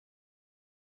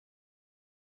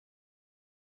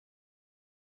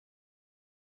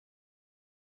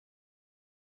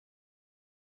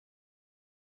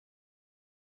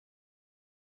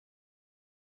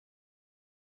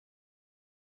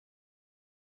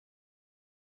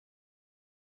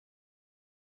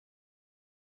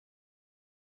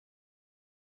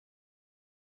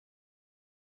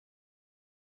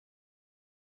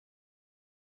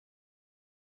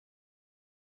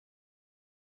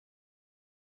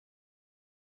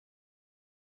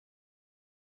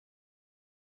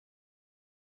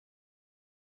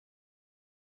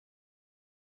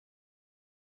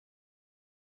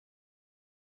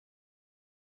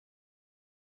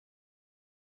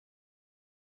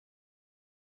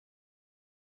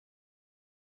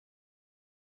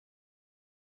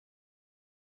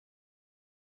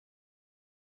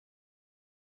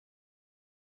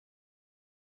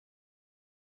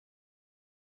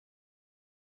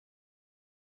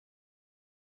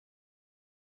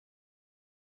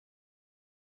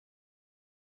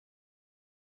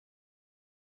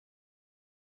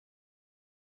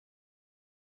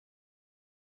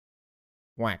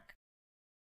Whack.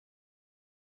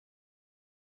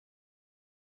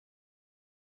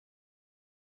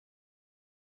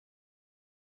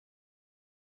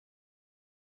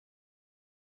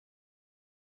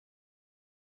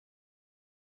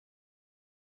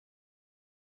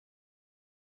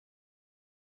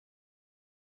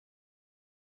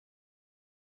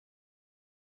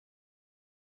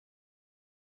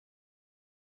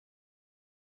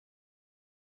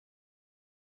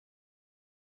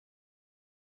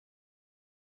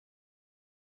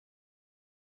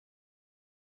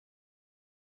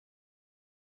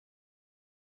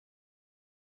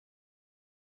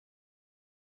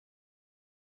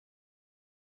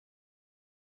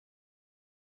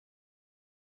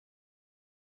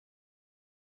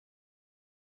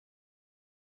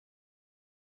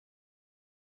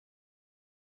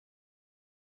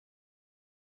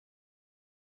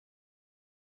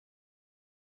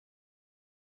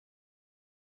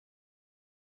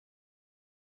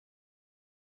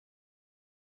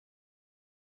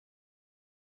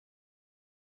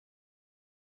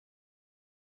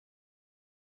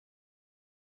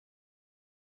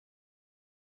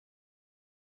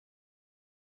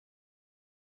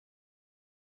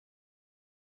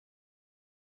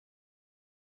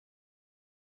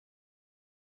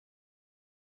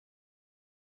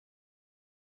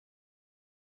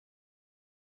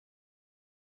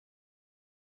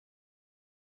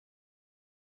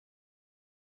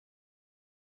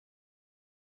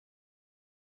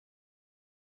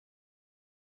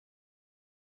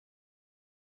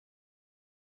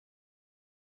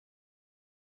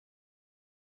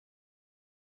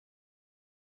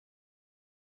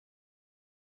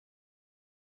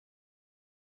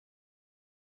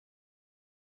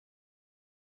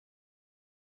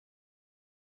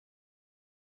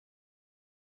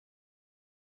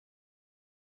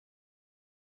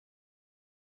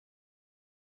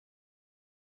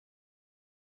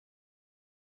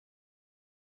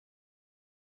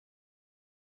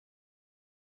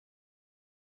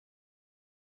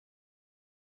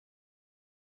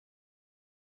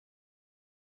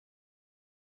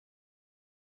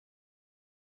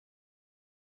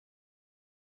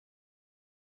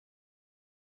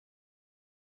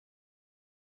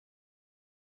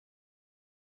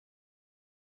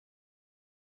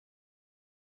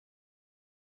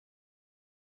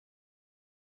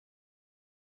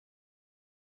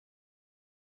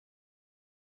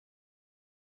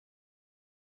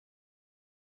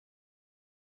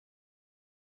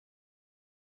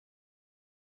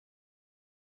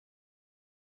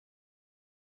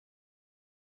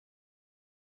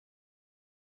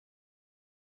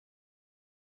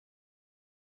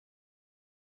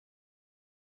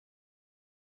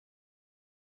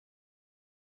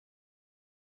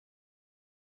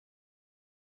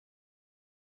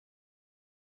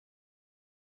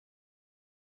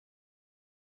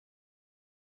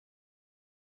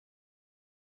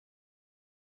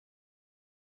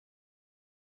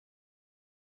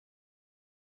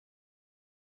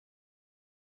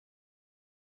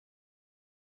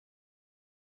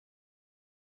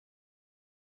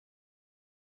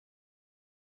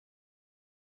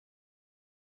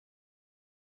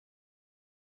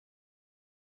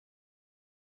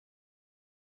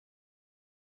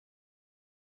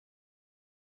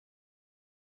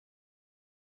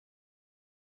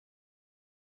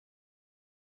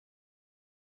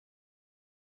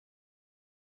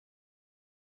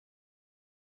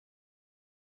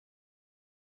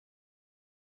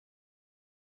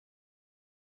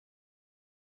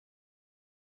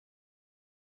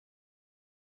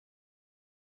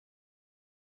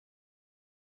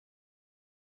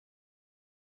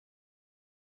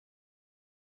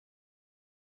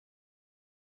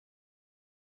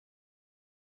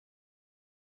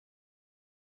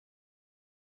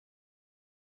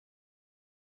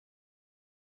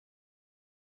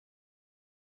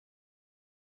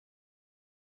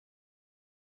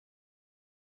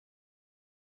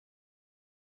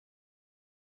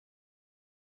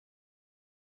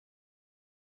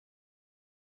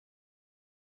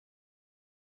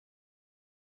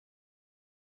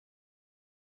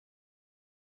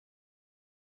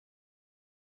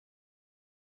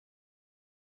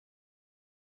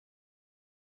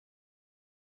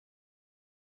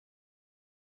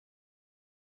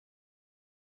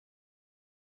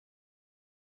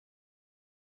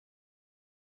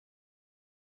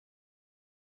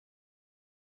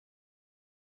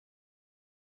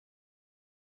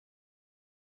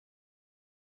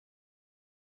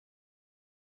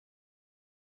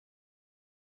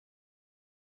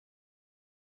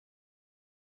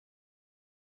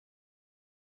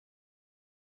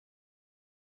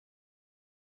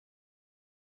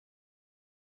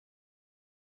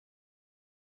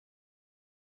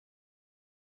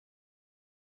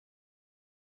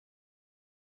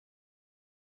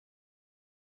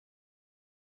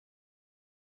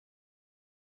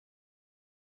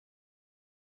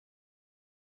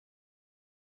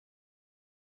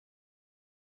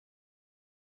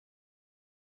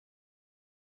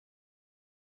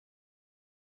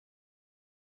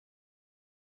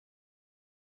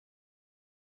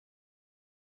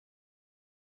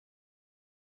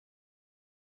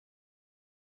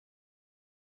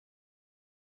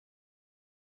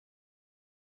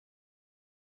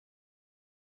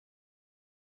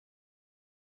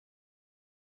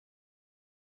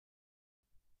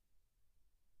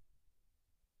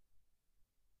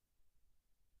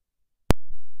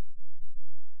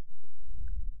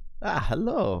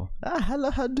 Hello.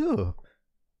 Hello, how do?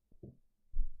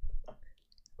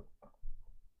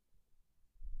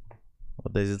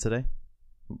 What day is it today?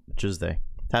 Tuesday.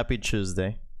 Happy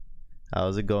Tuesday.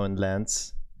 How's it going,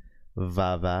 Lance?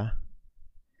 Vava.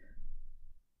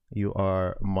 You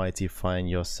are mighty fine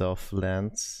yourself,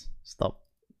 Lance. Stop.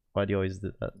 Why do you always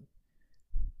do that?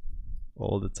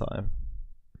 All the time.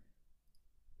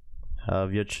 How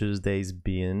have your Tuesdays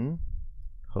been?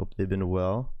 Hope they've been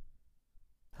well.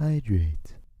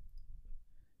 Hydrate.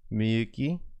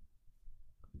 Miyuki?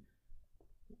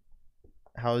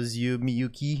 How's you,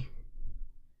 Miyuki?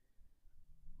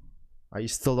 Are you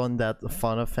still on that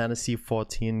Final Fantasy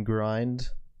 14 grind?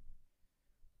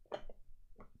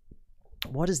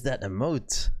 What is that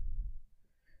emote?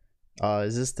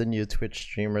 Is this the new Twitch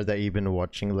streamer that you've been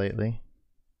watching lately?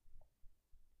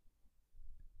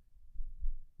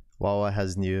 Wawa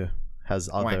has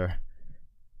other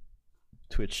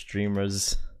Twitch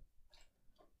streamers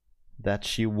that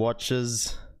she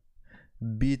watches.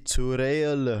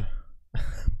 Betrayal.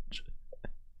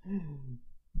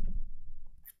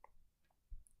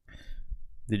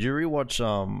 Did you rewatch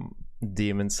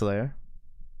Demon Slayer?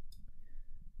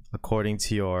 According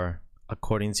to your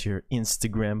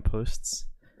Instagram posts,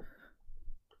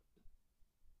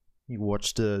 you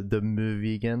watched the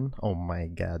movie again? Oh my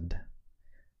god.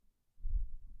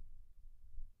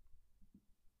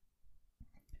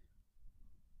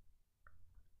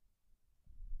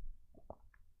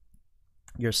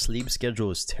 Your sleep schedule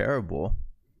is terrible.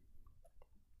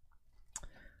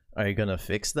 Are you gonna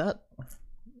fix that?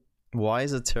 Why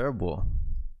is it terrible?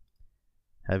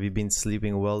 Have you been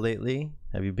sleeping well lately?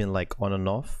 Have you been like on and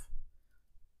off?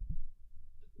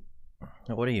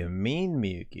 What do you mean,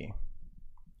 Miyuki?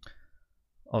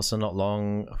 Also not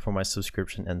long for my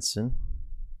subscription ends soon.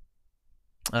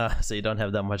 So you don't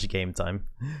have that much game time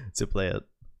to play it.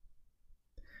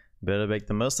 Better make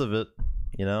the most of it,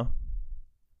 you know?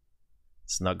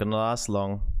 It's not gonna last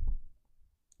long.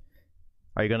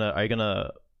 Are you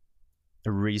gonna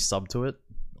resub to it?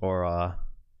 Or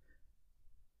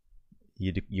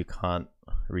you can't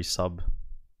resub?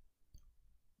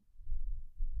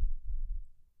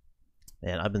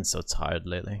 Man, I've been so tired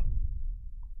lately.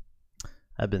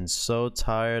 I've been so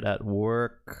tired at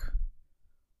work.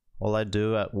 All I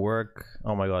do at work,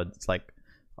 oh my god, it's like,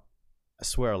 I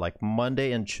swear, like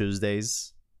Monday, Tuesday,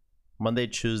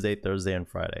 Thursday, and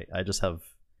Friday.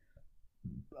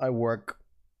 I work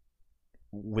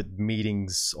with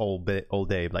meetings all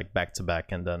day, like back to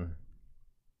back, and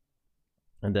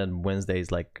then Wednesday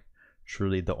is like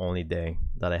truly the only day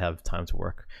that I have time to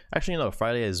work. Actually, no,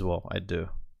 Friday as well. I do.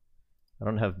 I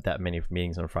don't have that many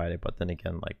meetings on Friday, but then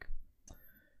again, like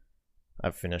I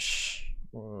finish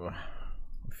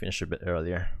a bit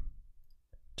earlier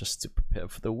just to prepare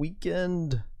for the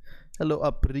weekend. Hello,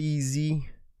 Aprizi.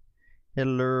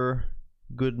 Hello.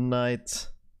 Good night.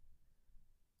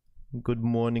 Good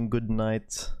morning. Good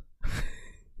night.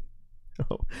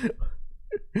 Oh.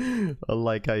 I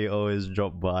like how you always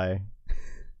drop by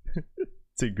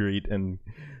to greet and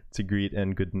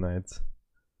good night.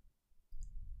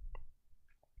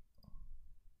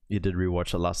 You did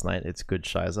rewatch it last night. It's good,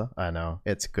 Shiza. I know,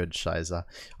 it's good, Shiza.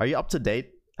 Are you up to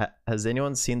date? Has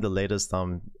anyone seen the latest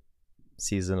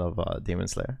season of Demon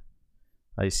Slayer?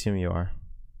 I assume you are.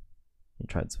 You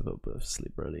tried to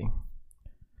sleep early.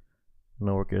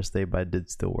 No work yesterday, but I did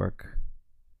still work.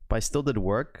 But I still did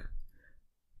work?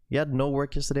 You had no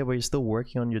work yesterday, but you're still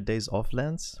working on your days off,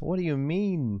 Lance? What do you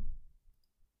mean?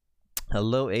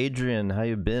 Hello, Adrian. How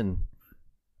you been?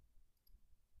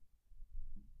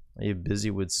 Are you busy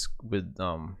with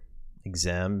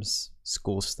exams,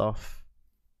 school stuff,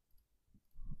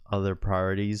 other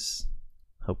priorities?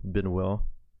 Hope you've been well.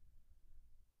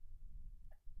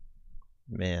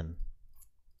 Man,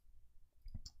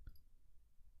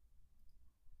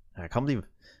 I can't believe,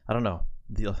 I don't know.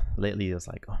 Lately it's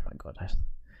like, oh my god,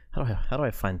 how do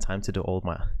I find time to do all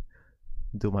my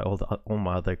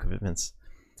other commitments?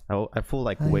 I feel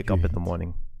like wake up in the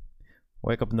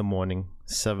morning,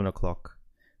 7 o'clock.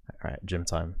 Alright, gym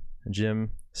time.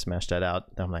 Gym, smash that out.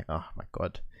 And I'm like, oh my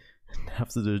god. I have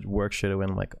to do work straight away.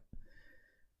 I'm like,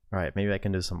 alright, maybe I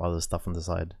can do some other stuff on the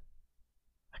side.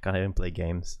 I can't even play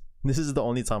games. This is the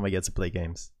only time I get to play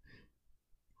games.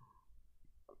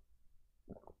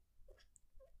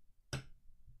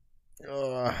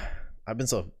 I've been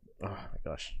so, oh my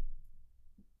gosh,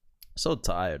 so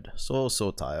tired, so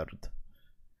tired,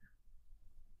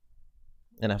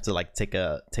 and I have to like take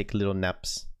little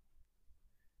naps,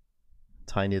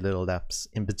 tiny little naps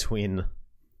in between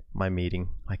my meeting,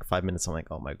 like 5 minutes. I'm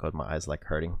like, oh my god, my eyes like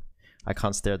hurting. I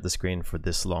can't stare at the screen for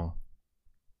this long.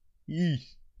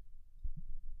 Yeesh.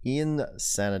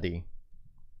 Insanity.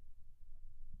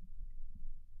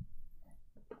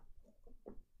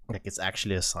 Like it's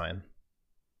actually a sign.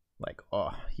 Like,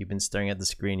 oh, you've been staring at the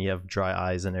screen, you have dry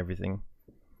eyes and everything.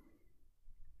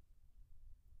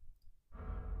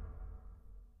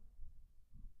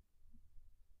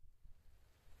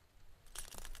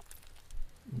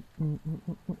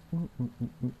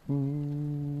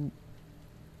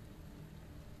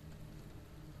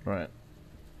 Right.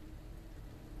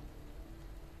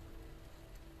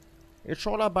 It's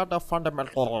all about the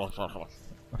fundamentals.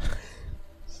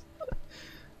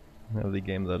 Have the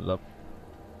game loaded up.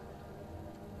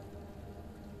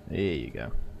 There you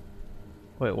go.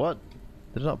 Wait, what?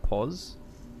 Did it not pause?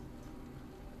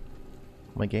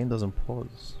 My game doesn't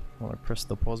pause when I press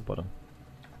the pause button.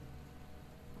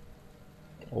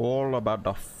 All about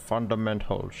the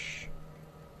fundamentals.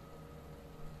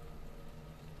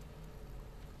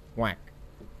 Whack.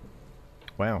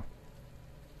 Wow.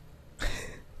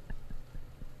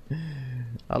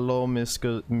 Hello,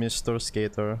 Mr.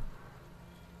 Skater.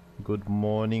 Good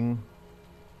morning.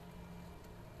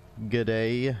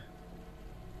 G'day.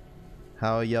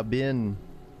 How ya been?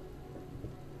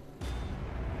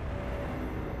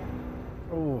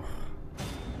 Oh.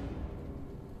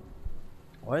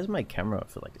 Why does my camera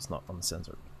feel like it's not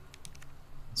uncensored?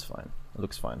 It's fine. It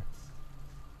looks fine.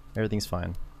 Everything's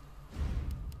fine.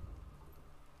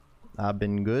 I've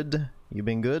been good. You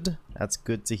been good? That's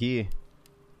good to hear.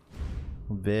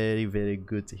 Very, very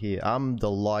good to hear. I'm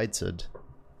delighted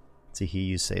to hear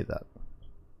you say that.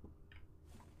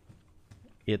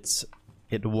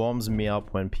 It warms me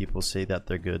up when people say that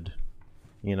they're good.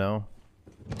 You know?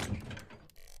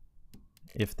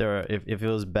 If it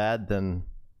was bad, then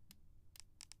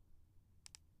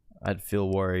I'd feel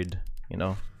worried, you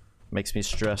know? Makes me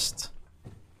stressed.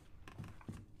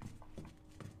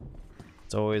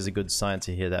 It's always a good sign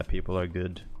to hear that people are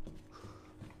good.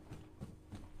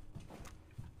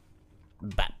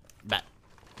 Bat, bat.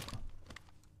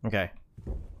 Okay.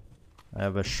 I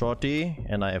have a shorty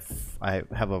and I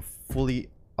have a fully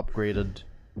upgraded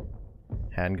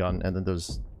handgun, and then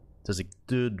there's a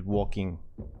dude walking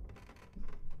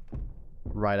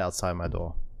right outside my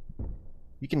door.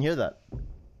 You can hear that.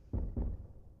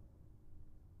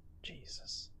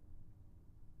 Jesus.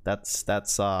 That's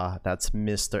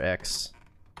Mr. X.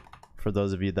 For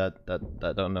those of you that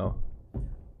don't know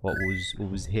what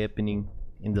was happening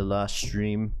in the last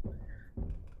stream,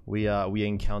 we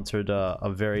encountered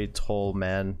a very tall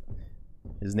man.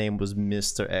 His name was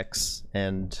Mr. X,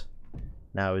 and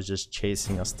now he's just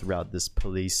chasing us throughout this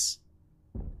police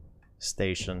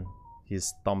station.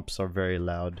 His thumps are very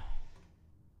loud.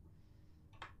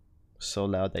 So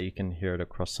loud that you can hear it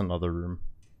across another room.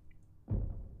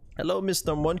 Hello,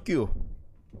 Mr. Monkey.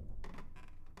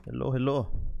 Hello, hello.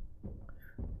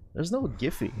 There's no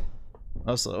Giphy.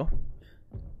 Also,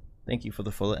 thank you for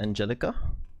the follow, Angelica.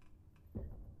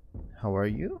 How are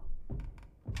you?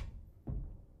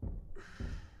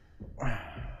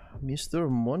 Mr.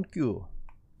 Monkey.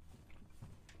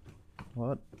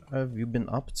 What have you been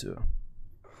up to?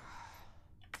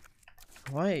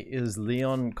 Why is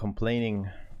Leon complaining?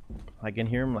 I can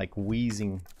hear him like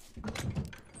wheezing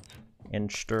and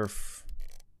sturf.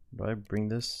 Do I bring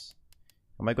this?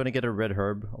 Am I gonna get a red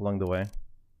herb along the way?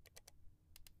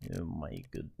 Oh my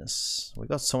goodness. We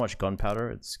got so much gunpowder,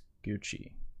 it's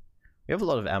Gucci. We have a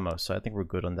lot of ammo, so I think we're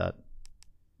good on that.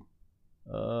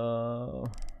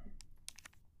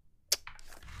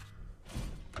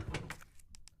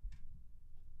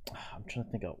 I'm trying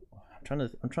to think of,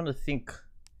 I'm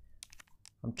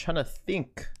trying to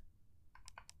think.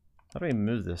 How do I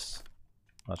move this?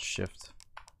 Not shift.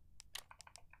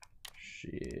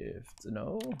 Shift,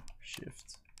 no.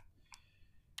 Shift.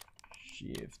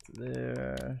 Shift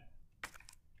there.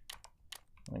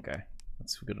 Okay,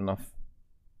 that's good enough.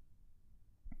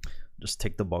 Just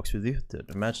take the box with you. Dude,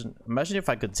 imagine if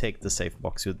I could take the safe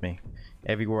box with me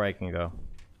everywhere I can go.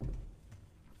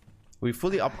 We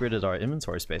fully upgraded our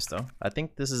inventory space though. I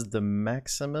think this is the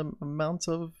maximum amount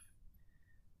of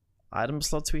item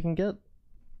slots we can get.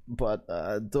 But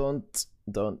don't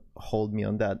hold me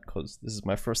on that, because this is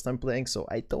my first time playing, so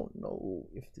I don't know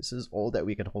if this is all that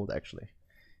we can hold actually.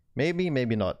 Maybe,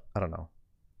 maybe not. I don't know.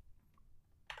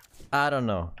 I don't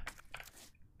know.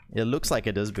 It looks like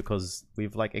it is because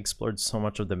we've like explored so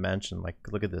much of the mansion. Like,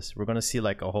 look at this. We're gonna see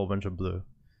like a whole bunch of blue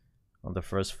on the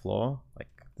first floor. Like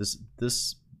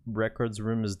this records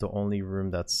room is the only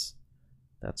room that's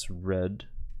red.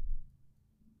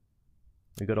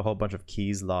 We got a whole bunch of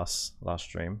keys last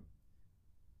stream.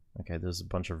 Okay, there's a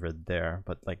bunch of red there,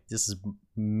 but like this is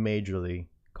majorly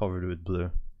covered with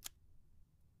blue.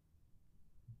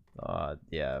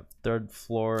 Yeah, third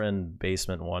floor and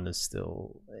basement one is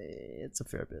still, it's a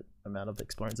fair bit amount of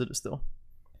exploring to do still.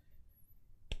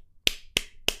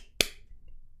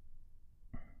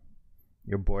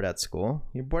 You're bored at school?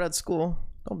 You're bored at school?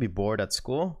 Don't be bored at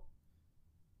school.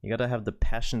 You gotta have the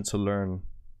passion to learn,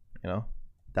 you know?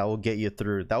 That will get you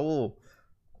through. That will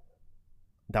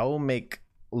make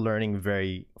learning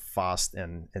very fast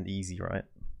and easy, right?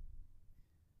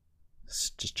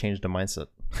 Just change the mindset.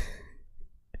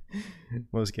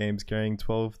 Most games carrying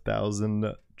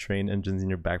 12,000 train engines in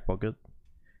your back pocket.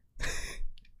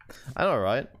 I know,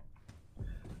 right?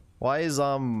 Why is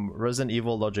Resident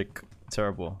Evil logic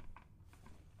terrible?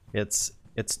 It's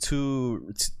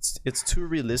too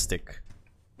realistic.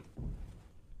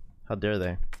 How dare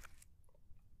they?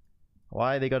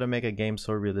 Why they gotta make a game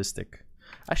so realistic?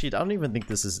 Actually, I don't even think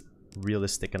this is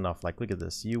realistic enough. Like, look at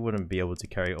this. You wouldn't be able to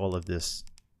carry all of this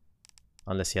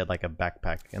unless you had like a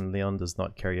backpack, and Leon does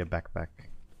not carry a backpack.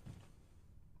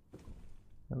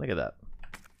 And look at that.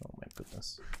 Oh my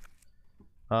goodness.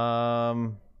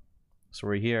 So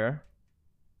we're here.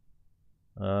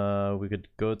 We could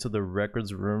go to the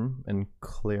records room and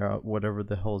clear out whatever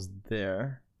the hell's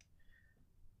there.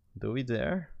 Do we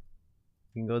dare?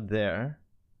 We can go there.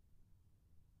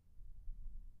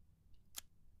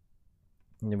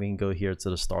 And then we can go here to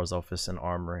the STARS office and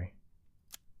armory.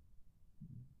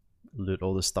 Loot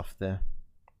all the stuff there.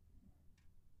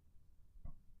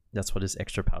 That's what his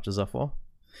extra pouches are for.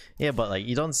 Yeah, but like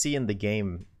you don't see in the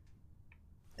game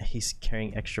he's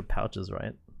carrying extra pouches,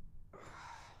 right?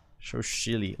 So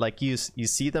shilly. Like you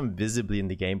see them visibly in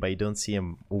the game, but you don't see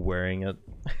him wearing it.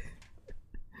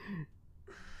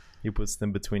 He puts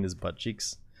them between his butt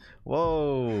cheeks.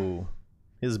 Whoa!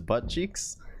 His butt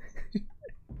cheeks?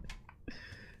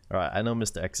 Alright, I know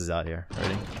Mr. X is out here.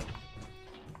 Ready?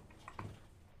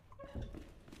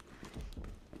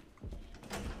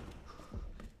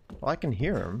 Well, I can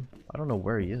hear him. I don't know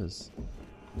where he is.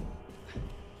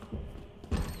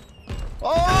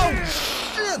 Oh,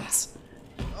 shit!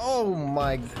 Oh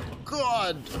my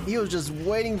god! He was just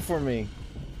waiting for me.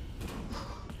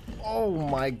 Oh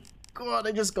my god,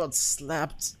 I just got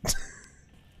slapped.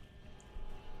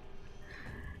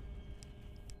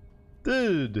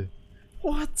 Dude,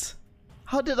 what?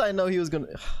 How did I know he was gonna...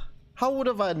 How would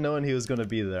have I known he was gonna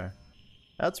be there?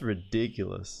 That's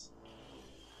ridiculous.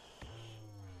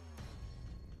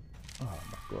 Oh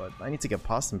my god, I need to get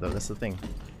past him though, that's the thing.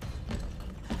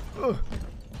 Ugh.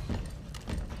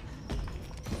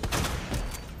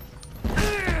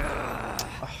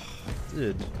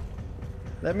 Dude,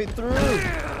 let me through!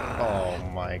 Oh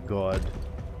my god.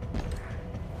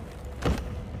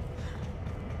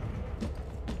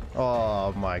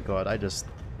 Oh my god, I just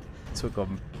took a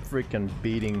freaking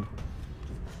beating.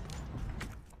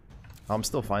 I'm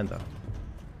still fine though.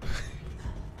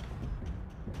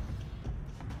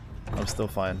 I'm still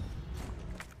fine.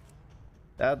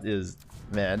 That is...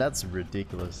 man, that's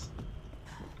ridiculous.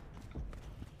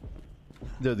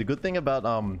 Dude, the good thing about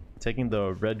taking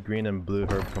the red, green, and blue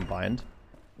herb combined,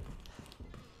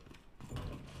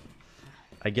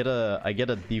 I get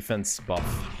a defense buff.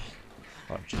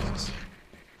 Oh Jesus.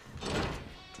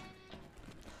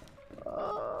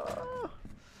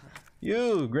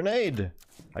 You grenade!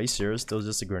 Are you serious? There was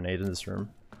just a grenade in this room.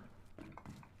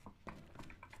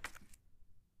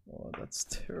 Oh, that's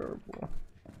terrible.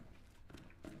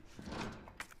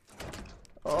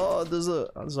 Oh, there's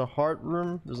a heart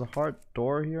room. There's a heart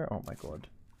door here. Oh my god.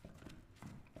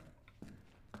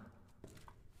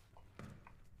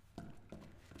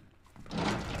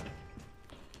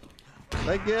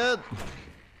 Like it.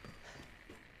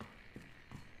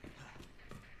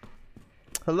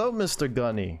 Hello, Mr.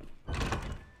 Gunny.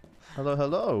 Hello,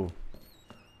 hello.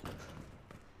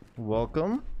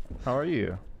 Welcome. How are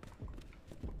you?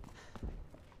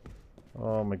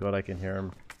 Oh my god, I can hear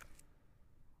him.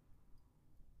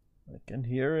 I can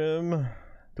hear him.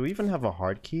 Do we even have a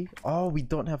hard key? Oh, we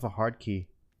don't have a hard key.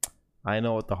 I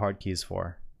know what the hard key is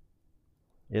for.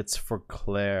 It's for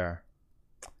Claire.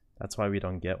 That's why we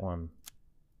don't get one.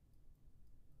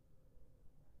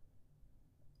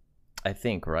 I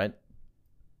think, right?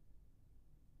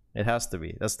 It has to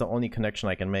be. That's the only connection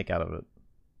I can make out of it.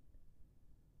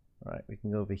 Alright, we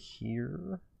can go over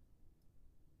here.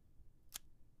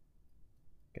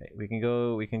 Okay, we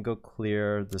can go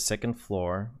clear the second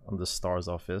floor on the STARS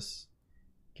office.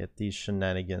 Get these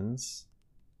shenanigans.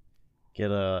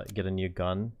 Get a new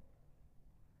gun.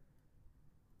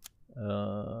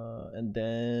 And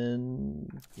then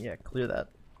yeah, clear that.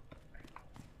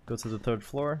 Go to the third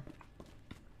floor.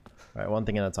 Alright, one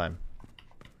thing at a time.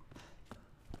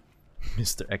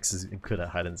 Mr. X is good at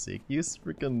hide and seek. He's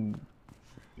freaking...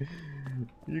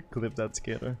 You clip that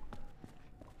skater.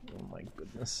 Oh my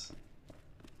goodness.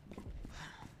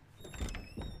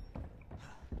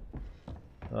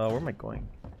 Where am I going?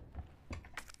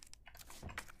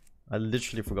 I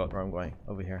literally forgot where I'm going.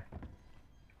 Over here.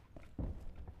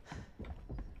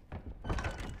 Oh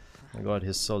my god,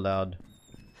 he's so loud.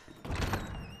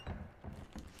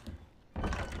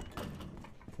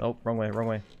 Oh, wrong way, wrong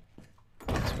way.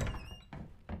 This way.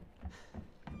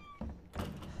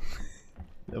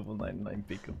 Level 99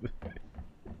 peekaboo.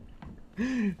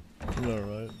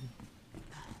 Alright.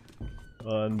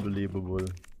 Unbelievable.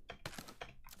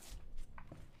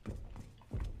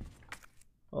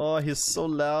 Oh, he's so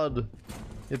loud.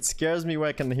 It scares me when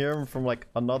I can hear him from like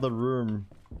another room.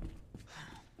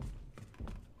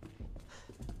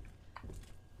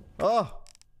 Oh!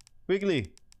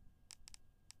 Wiggly!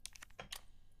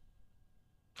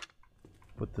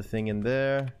 Put the thing in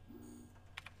there.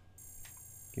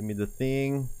 Give me the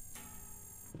thing.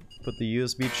 Put the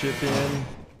USB chip in.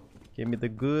 Give me the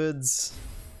goods.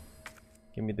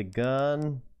 Give me the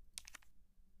gun.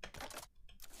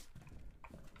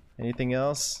 Anything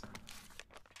else?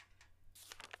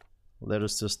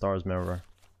 Letters to stars, member.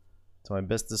 To my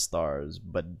bestest stars,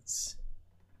 buds.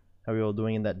 How are we all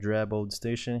doing in that drab old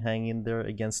station? Hanging there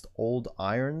against old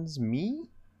irons? Me?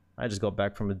 I just got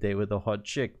back from a date with a hot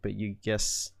chick, but you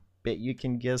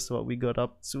can guess what we got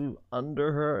up to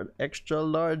under her extra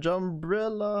large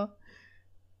umbrella.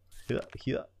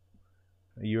 Yeah.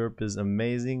 Europe is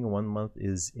amazing. 1 month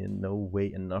is in no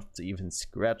way enough to even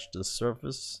scratch the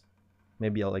surface.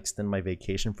 Maybe I'll extend my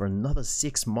vacation for another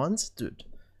 6 months, dude.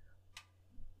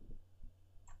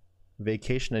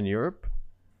 Vacation in Europe?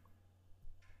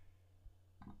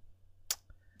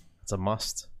 It's a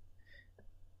must.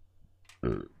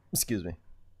 Excuse me.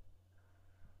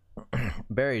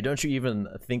 Barry, don't you even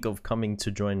think of coming to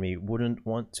join me? Wouldn't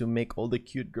want to make all the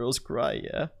cute girls cry,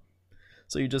 yeah?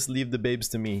 So you just leave the babes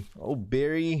to me. Oh,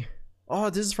 Barry. Oh,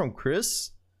 this is from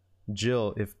Chris?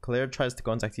 Jill, if Claire tries to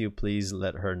contact you, please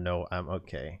let her know I'm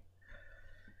okay.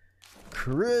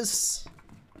 Chris!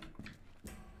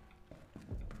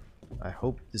 I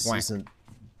hope this isn't...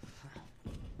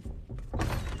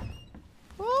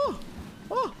 Oh!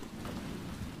 Oh!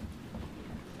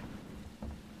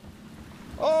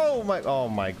 Oh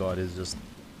my god, he's just...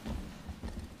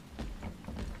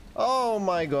 Oh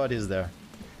my god, he's there.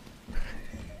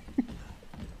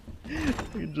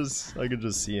 I could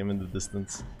just see him in the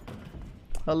distance.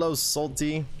 Hello,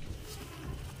 Salty.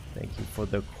 Thank you for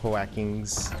the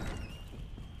quackings.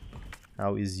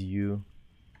 How is you?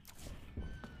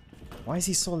 Why is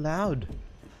he so loud?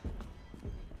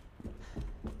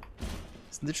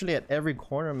 It's literally at every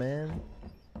corner, man.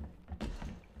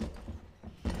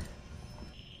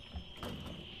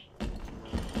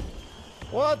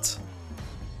 What?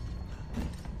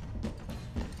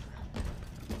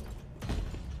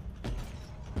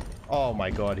 Oh my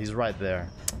god, he's right there.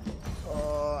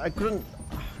 I couldn't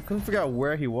figure out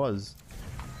where he was.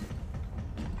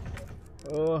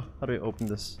 Oh, how do we open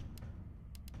this?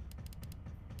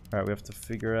 Alright, we have to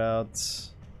figure out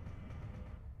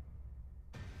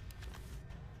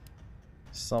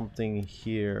something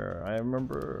here. I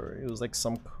remember it was like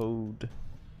some code.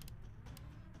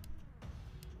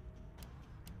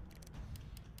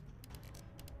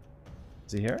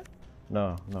 Is he here?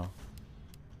 No, no.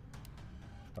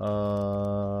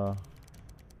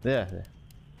 There.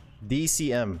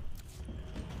 DCM.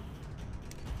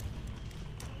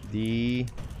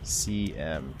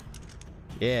 DCM.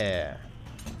 Yeah.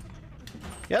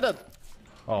 Get it!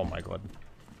 Oh my god.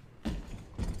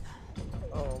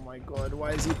 Oh my god,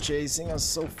 why is he chasing us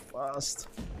so fast?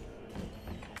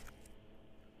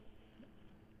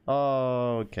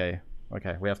 Oh, okay.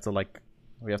 Okay, we have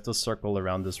to circle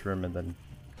around this room and then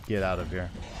get out of here.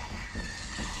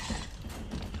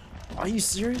 Are you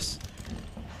serious?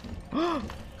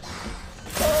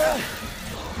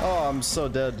 Oh, I'm so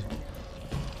dead.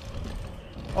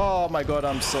 Oh my god,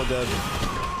 I'm so dead.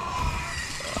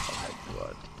 Oh my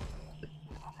god.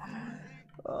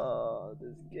 Oh,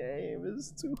 this game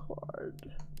is too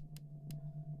hard.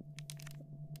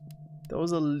 There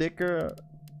was a liquor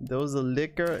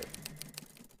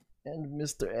and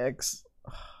Mr. X.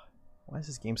 Why is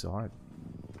this game so hard?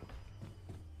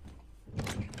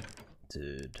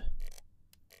 Dude,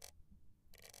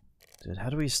 how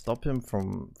do we stop him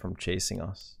from chasing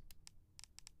us?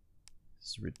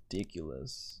 It's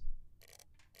ridiculous.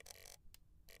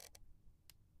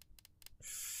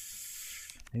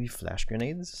 Maybe flash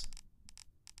grenades?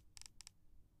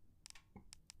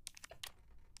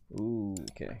 Ooh,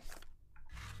 okay.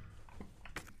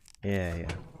 Yeah.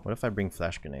 What if I bring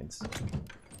flash grenades?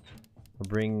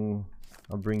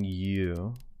 I'll bring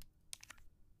you.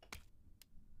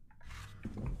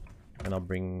 And I'll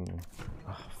bring...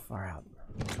 Oh, far out.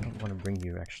 I don't want to bring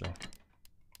you, actually.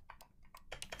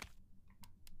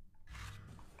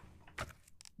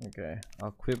 Okay, I'll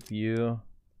equip you.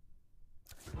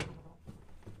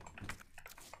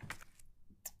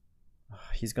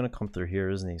 He's gonna come through here,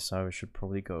 isn't he? So I should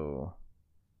probably go...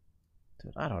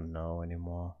 Dude, I don't know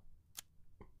anymore.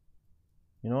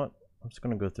 You know what? I'm just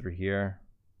gonna go through here.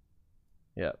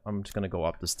 Yeah, I'm just gonna go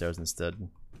up the stairs instead.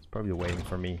 He's probably waiting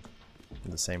for me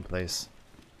in the same place.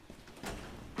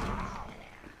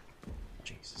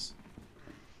 Jesus.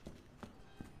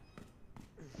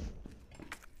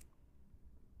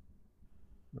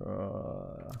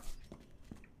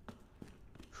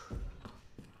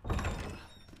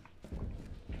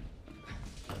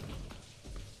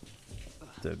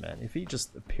 Dude, man, if he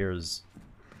just appears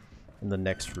in the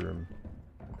next room,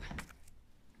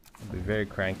 I'll be very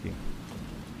cranky.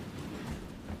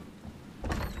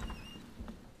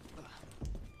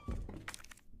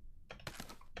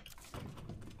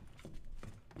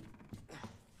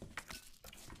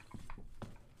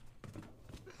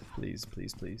 Please,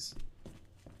 please, please.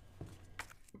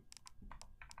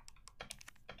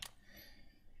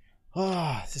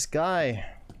 Ah, this guy.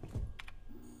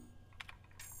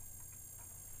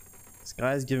 This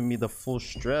guy's giving me the full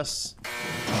stress.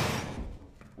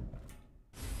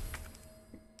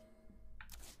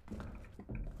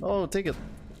 Oh, take it.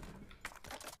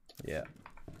 Yeah.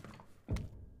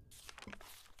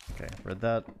 Okay, read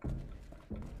that.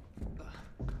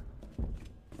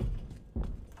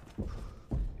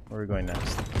 Where are we going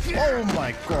next? Oh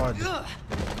my god!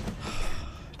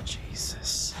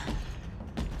 Jesus.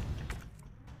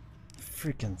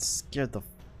 Freaking scared the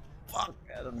fuck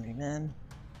out of me, man.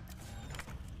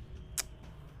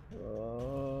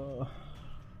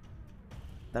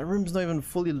 That room's not even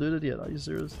fully looted yet, are you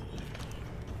serious?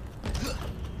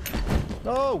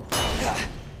 No!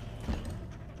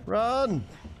 Run!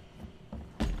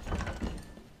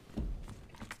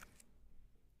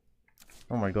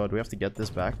 Oh my god, we have to get this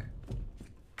back.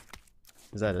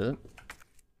 Is that it?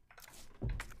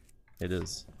 It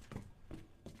is.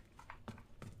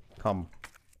 Come.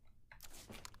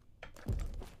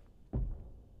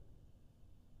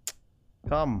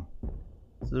 Come.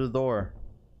 Through the door.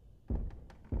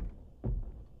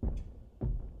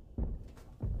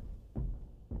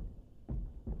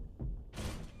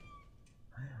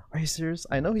 Are you serious?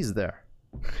 I know he's there.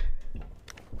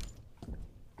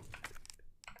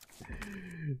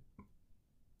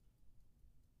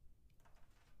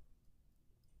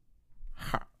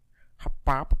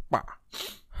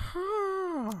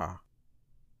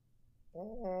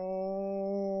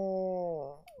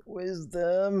 Oh,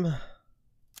 wisdom.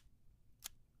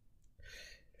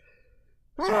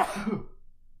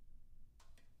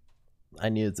 I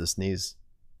needed to sneeze.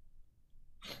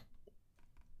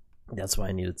 That's what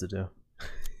I needed to do.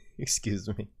 Excuse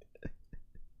me.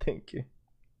 Thank you.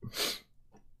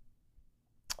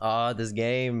 Ah, this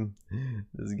game.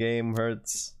 This game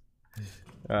hurts.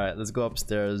 Alright, let's go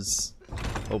upstairs.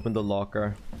 Open the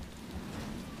locker.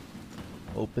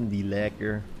 Open the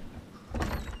locker.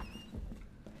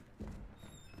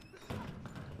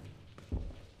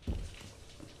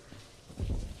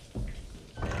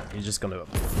 He's just gonna...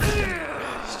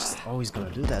 He's just always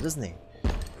gonna do that, isn't he?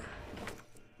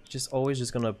 He's just always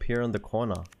just gonna appear in the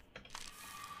corner.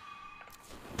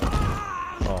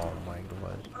 Oh my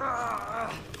god.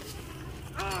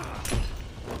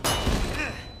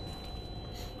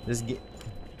 This game...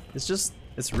 It's just...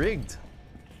 It's rigged.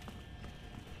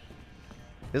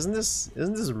 Isn't this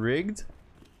rigged?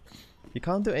 You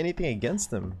can't do anything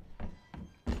against him.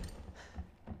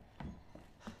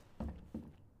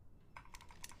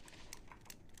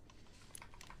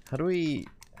 How do we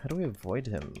avoid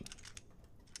him?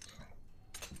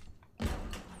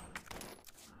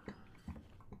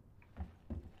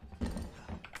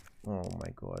 Oh my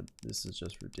god, this is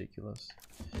just ridiculous.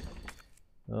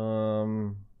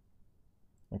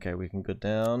 Okay, we can go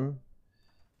down.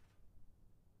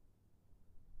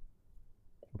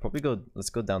 We'll probably go, let's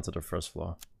go down to the first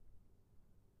floor.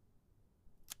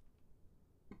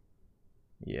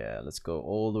 Yeah, let's go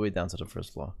all the way down to the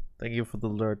first floor. Thank you for the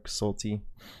lurk, Salty.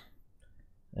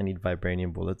 I need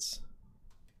vibranium bullets.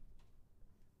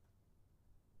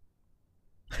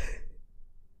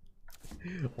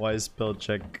 Why is spell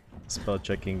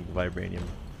checking vibranium?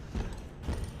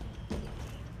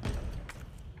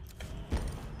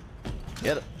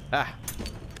 Get it! Ah!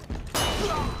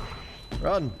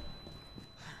 Run!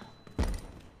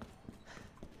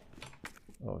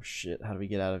 Oh shit, how do we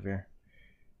get out of here?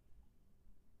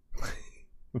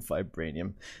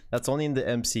 Vibranium. That's only in the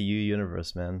MCU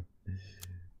universe, man.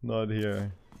 Not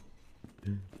here.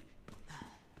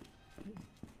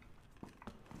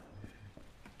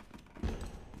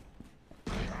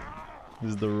 This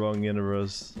is the wrong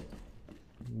universe.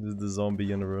 This is the zombie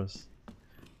universe.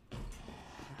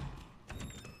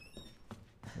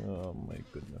 Oh my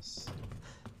goodness.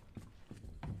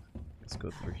 Let's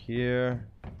go through here.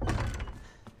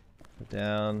 Go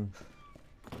down.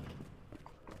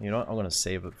 You know what? I'm gonna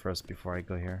save it first before I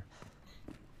go here.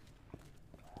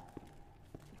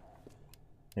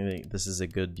 I think this is a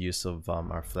good use of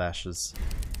our flashes.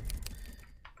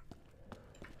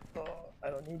 Oh, I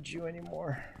don't need you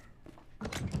anymore.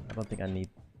 I don't think I need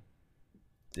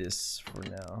this for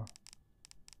now.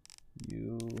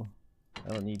 You...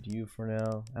 I don't need you for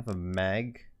now. I have a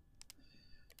mag.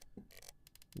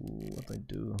 Ooh, what do I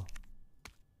do?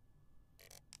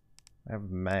 I have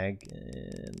a mag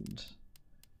and...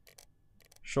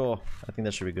 Sure, I think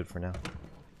that should be good for now.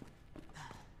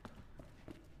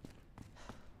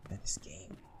 Man, this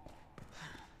game.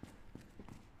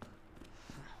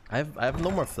 I have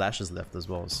no more flashes left as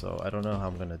well, so I don't know how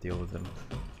I'm gonna deal with them.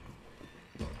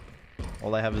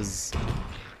 All I have is...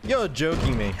 You're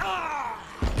joking me!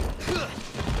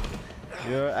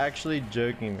 You're actually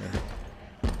joking me.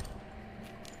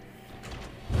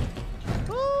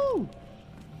 Woo!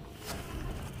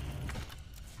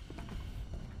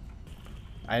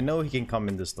 I know he can come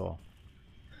in this door.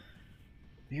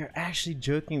 You're actually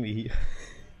joking me.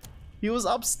 He was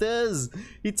upstairs!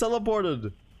 He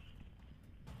teleported!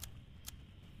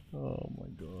 Oh my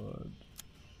god.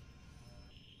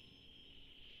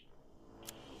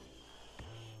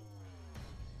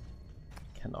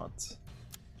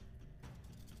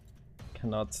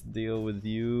 Cannot deal with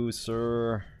you,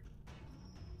 sir.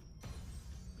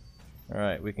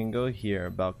 Alright, we can go here,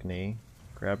 balcony.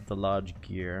 Grab the large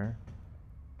gear.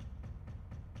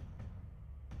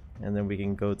 And then we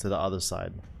can go to the other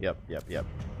side. Yep.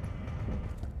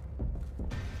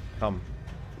 Come.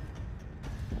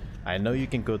 I know you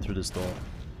can go through this door.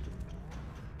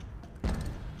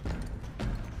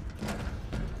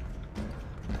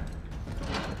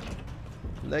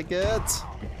 Like it!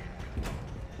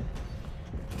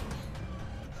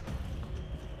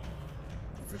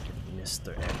 Freaking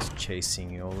Mr. X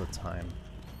chasing you all the time.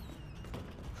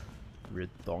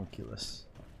 Redonkulous.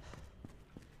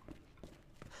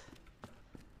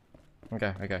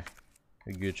 Okay.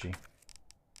 We're Gucci.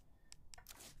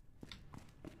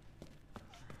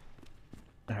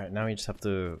 Alright, now we just have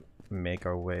to make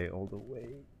our way all the way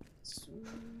to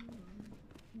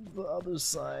the other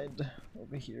side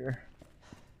over here.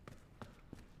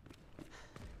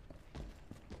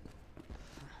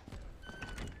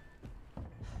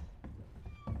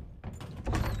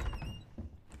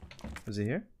 Is he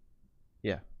here?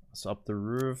 Yeah. So up the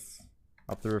roof,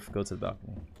 go to the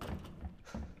balcony.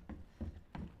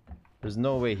 There's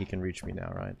no way he can reach me now,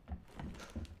 right?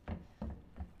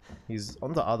 He's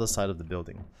on the other side of the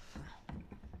building.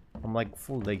 I'm like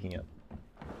full legging it.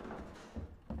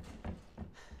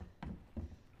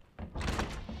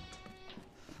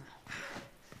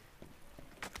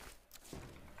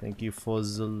 Thank you for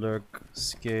the lurk,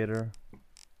 skater.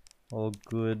 All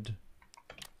good.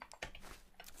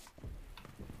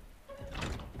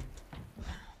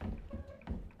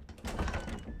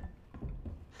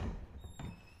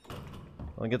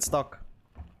 Don't get stuck.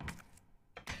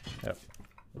 Yep,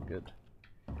 we're good.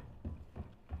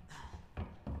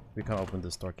 We can't open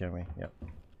this door, can we? Yep.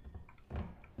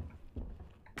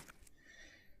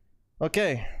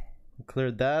 Okay,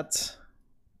 cleared that.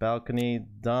 Balcony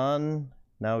done.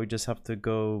 Now we just have to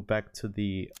go back to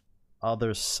the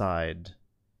other side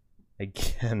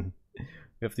again.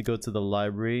 We have to go to the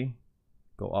library,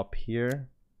 go up here,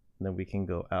 and then we can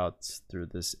go out through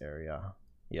this area.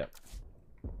 Yep.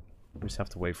 We just have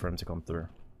to wait for him to come through.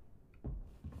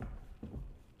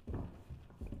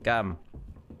 Come.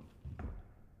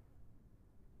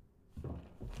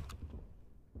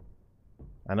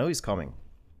 I know he's coming.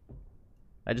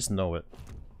 I just know it.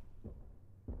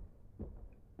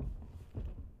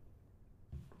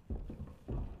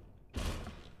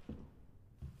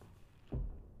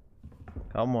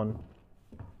 Come on.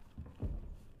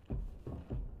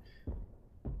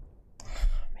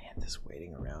 Man, this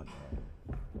waiting around, man.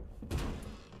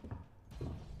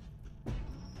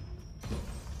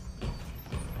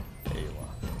 There you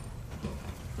are.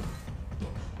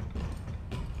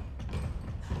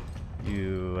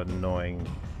 You annoying.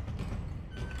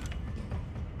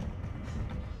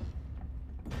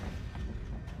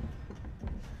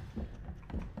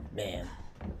 Man.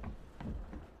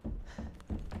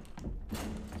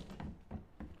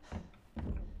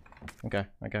 Okay.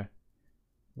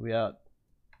 We out.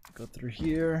 Go through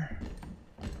here.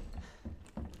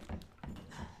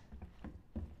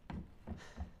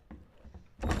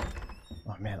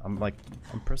 Oh man, I'm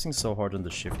pressing so hard on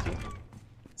the shift key.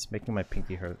 It's making my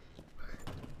pinky hurt.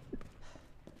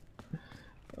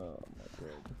 Oh my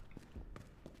god.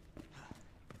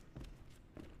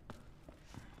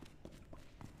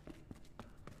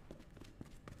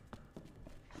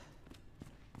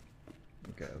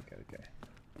 Okay.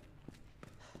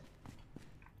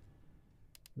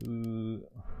 Ooh,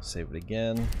 save it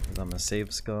again, because I'm a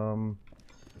save scum.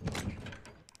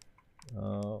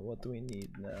 What do we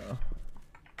need now?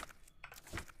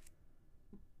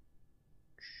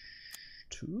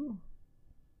 2?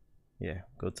 Yeah,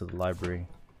 go to the library.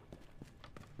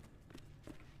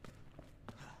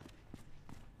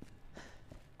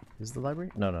 Is the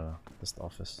library? No. That's the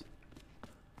office.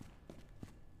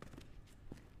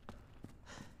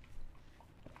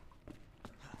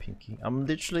 Pinky. I'm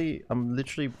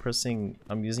literally pressing.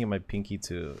 I'm using my pinky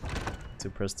to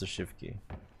press the shift key.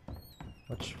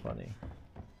 What's funny?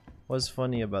 What's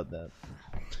funny about that?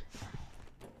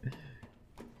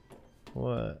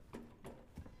 What?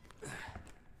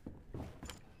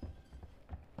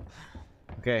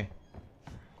 Okay.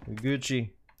 We're Gucci.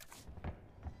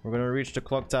 We're gonna reach the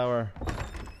clock tower.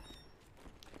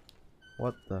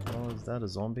 What the hell is that? A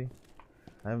zombie?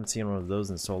 I haven't seen one of those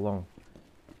in so long.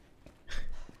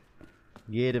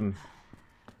 Get him.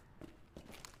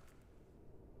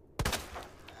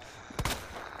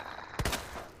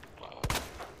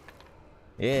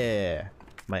 Yeah.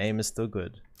 My aim is still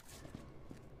good.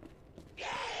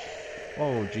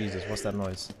 Oh Jesus, what's that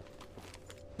noise?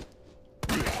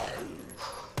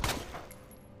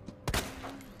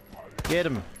 Get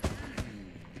him!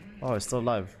 Oh, it's still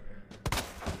alive.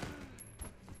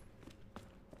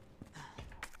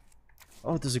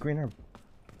 Oh, there's a green herb.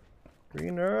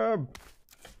 Green herb!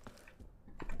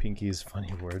 Pinky is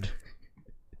funny word.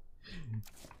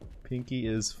 Pinky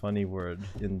is funny word,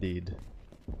 indeed.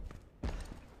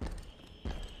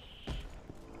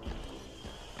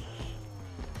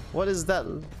 What is that?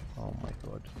 Oh my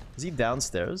god. Is he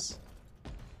downstairs?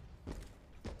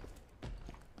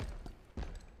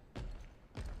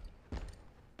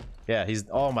 Yeah, he's...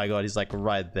 Oh my god, he's like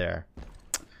right there.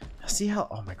 See how...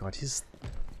 Oh my god, his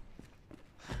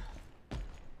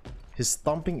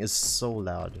thumping is so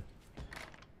loud.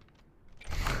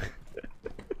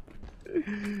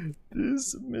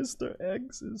 This Mr.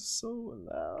 X is so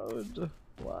loud.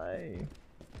 Why?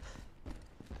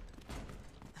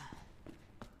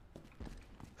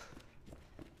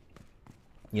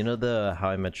 You know the How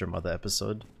I Met Your Mother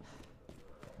episode?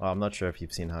 Well, I'm not sure if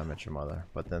you've seen How I Met Your Mother,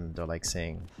 but then they're like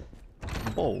saying,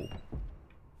 "Bowl,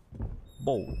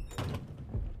 bowl,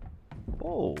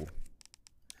 bowl."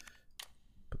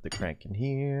 Put the crank in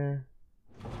here.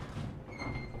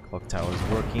 Clock tower's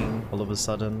working all of a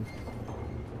sudden.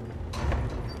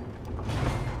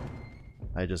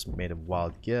 I just made a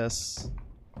wild guess.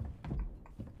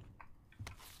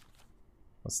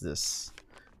 What's this?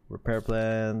 Repair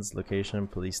plans, location,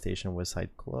 police station, West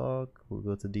Side Clock. We'll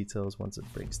go to details once it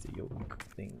breaks the yoke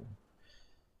thing.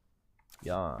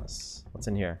 Yes. What's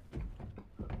in here?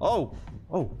 Oh!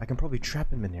 Oh, I can probably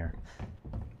trap him in here.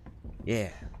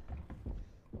 Yeah.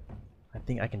 I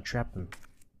think I can trap him.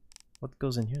 What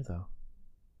goes in here though?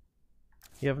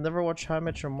 You have never watched How I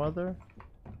Met Your Mother?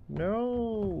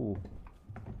 No!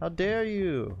 How dare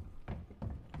you!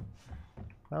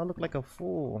 I look like a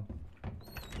fool.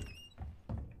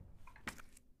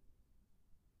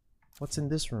 What's in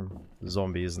this room?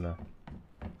 Zombie, isn't it?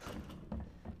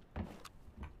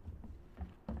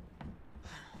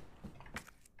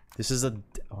 This is a...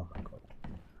 Oh my god.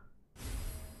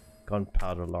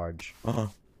 Gunpowder large. I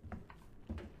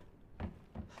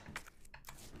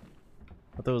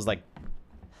thought it was like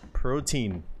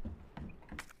protein.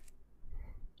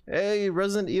 Hey,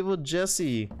 Resident Evil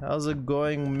Jesse. How's it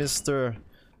going, Mr.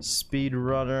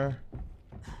 Speedrunner?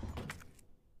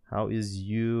 How is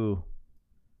you?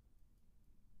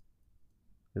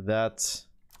 That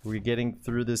we're getting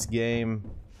through this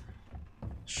game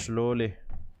slowly.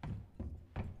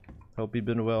 Hope you've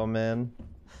been well, man.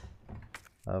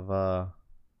 I'm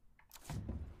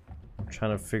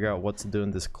trying to figure out what to do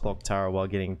in this clock tower while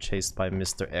getting chased by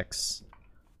Mr. X.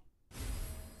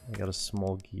 I got a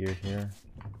small gear here.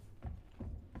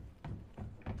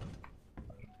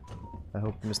 I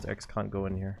hope Mr. X can't go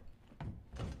in here.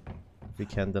 If he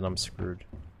can, then I'm screwed.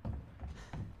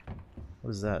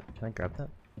 What is that? Can I grab that?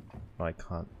 No, I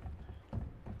can't.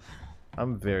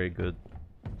 I'm very good.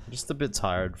 I'm just a bit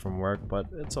tired from work, but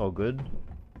it's all good.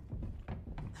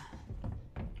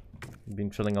 I've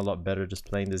been feeling a lot better just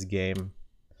playing this game.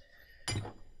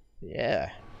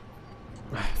 Yeah.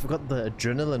 I forgot the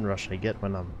adrenaline rush I get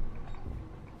when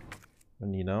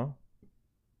you know,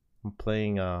 I'm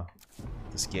playing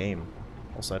this game.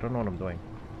 Also, I don't know what I'm doing.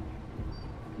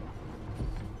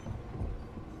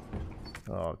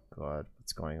 Oh god,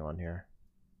 what's going on here?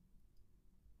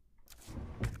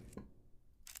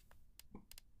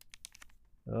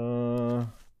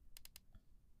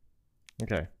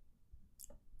 Okay.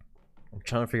 I'm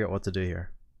trying to figure out what to do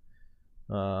here.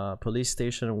 Police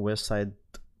station, west side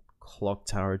clock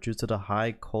tower. Due to the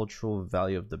high cultural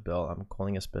value of the bell, I'm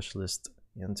calling a specialist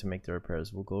in to make the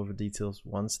repairs. We'll go over details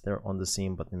once they're on the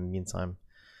scene, but in the meantime,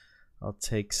 I'll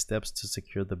take steps to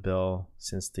secure the bell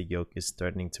since the yoke is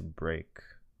starting to break.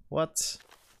 What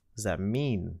does that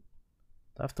mean?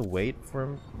 Do I have to wait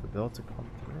for the bell to come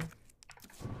through?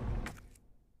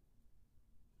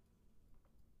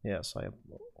 Yes, I have.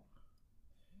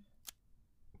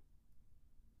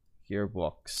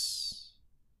 Gearbox.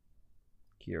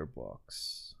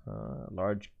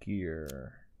 Large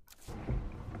gear.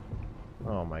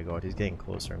 Oh my god, he's getting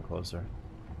closer and closer.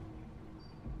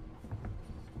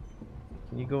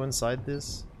 Can you go inside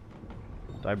this?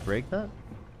 Did I break that?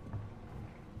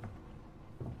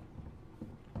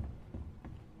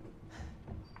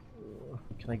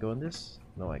 Can I go in this?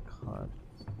 No, I can't.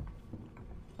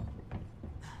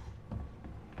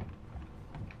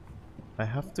 I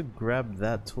have to grab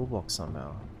that toolbox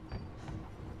somehow.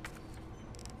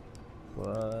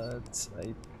 But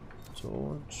I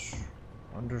don't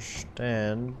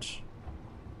understand.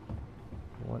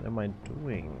 What am I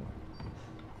doing?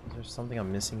 Is there something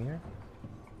I'm missing here?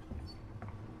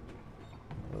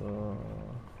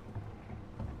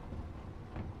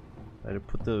 I had to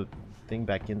put the thing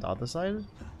back in the other side?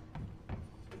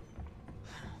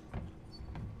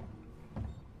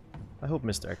 I hope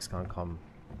Mr. X can't come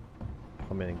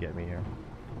in and get me here.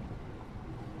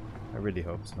 I really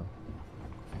hope so.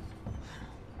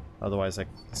 Otherwise, like,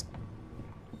 this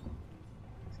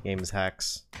game is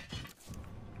hacks.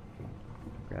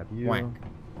 Grab you. Quack.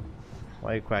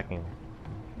 Why are you quacking?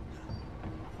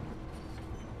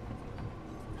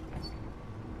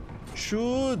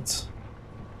 Shoot!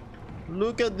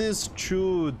 Look at this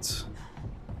shoot!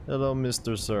 Hello,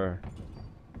 Mr. Sir.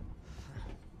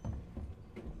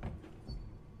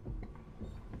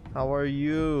 How are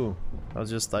you?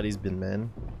 How's your studies been, man?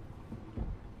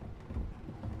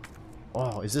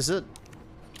 Oh, is this it?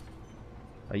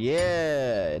 Oh,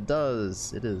 yeah, it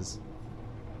does. It is.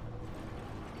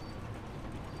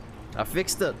 I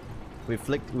fixed it. We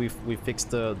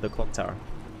fixed the clock tower.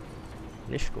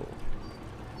 Let's go.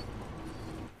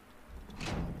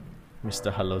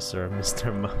 Mr. Hello, sir.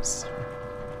 Mr. Mouse.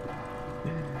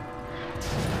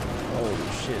 Holy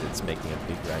shit, it's making a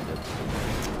big racket.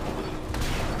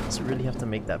 Does it really have to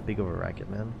make that big of a racket,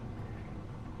 man?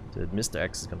 Dude, Mr.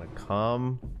 X is gonna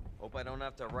come. Hope I don't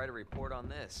have to write a report on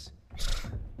this.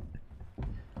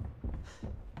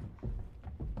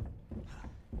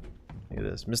 Look at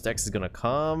this. Mr. X is gonna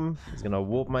come. He's gonna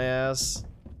whoop my ass.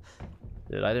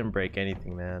 Dude, I didn't break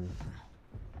anything, man.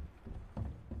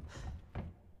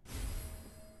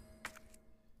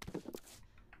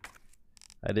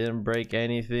 I didn't break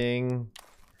anything.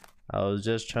 I was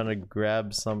just trying to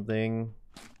grab something.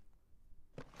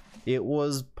 It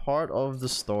was part of the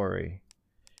story.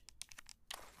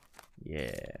 Yeah.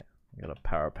 I got a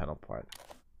power panel part.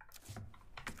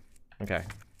 Okay.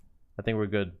 I think we're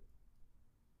good.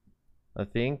 I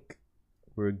think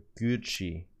we're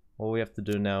Gucci. All we have to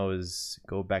do now is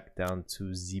go back down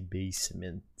to the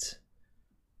basement.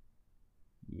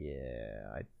 Yeah,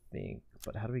 I think.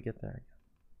 But how do we get there?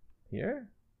 Here?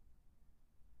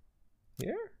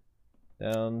 Here?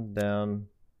 Down, down.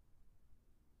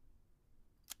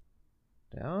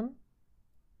 Down?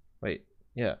 Wait,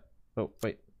 yeah. Oh,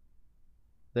 wait.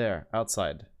 There,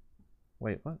 outside.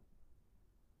 Wait, what?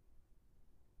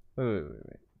 Wait.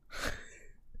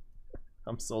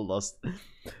 I'm so lost.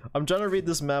 I'm trying to read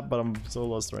this map, but I'm so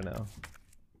lost right now.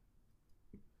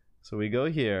 So we go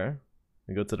here.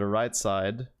 We go to the right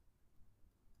side.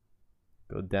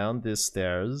 Go down these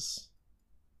stairs.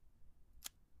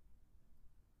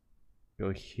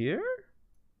 Go here.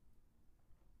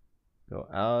 Go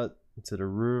out to the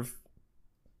roof.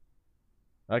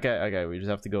 Okay, we just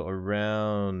have to go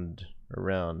around.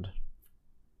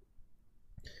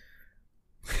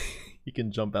 You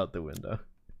can jump out the window.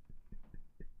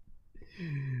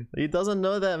 He doesn't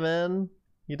know that, man.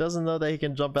 He doesn't know that he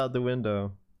can jump out the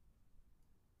window.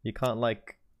 He can't,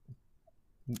 like...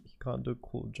 He can't do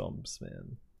cool jumps,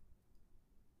 man.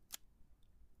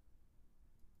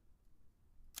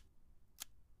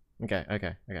 Okay.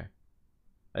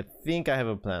 I think I have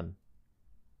a plan.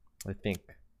 I think.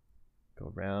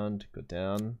 Go around, go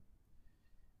down.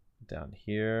 Down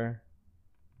here.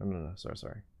 Oh, no,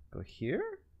 sorry. Go here?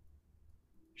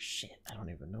 Shit, I don't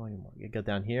even know anymore. You go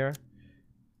down here.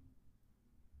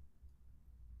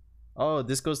 Oh,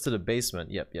 this goes to the basement.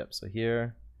 Yep. So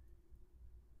here.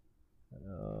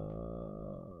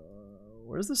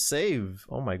 Where's the save?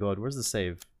 Oh my god, where's the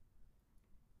save?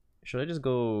 Should I just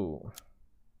go?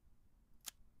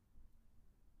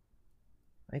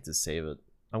 I need to save it.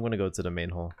 I'm gonna go to the main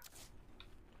hall.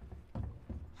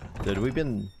 Dude, we've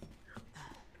been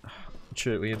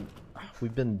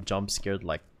jump scared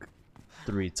like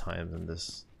 3 times in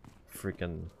this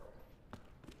freaking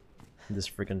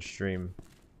stream.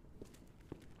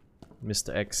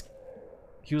 Mr. X,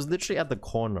 he was literally at the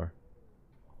corner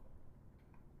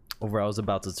of where I was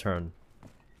about to turn,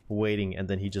 waiting, and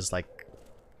then he just like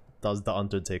does the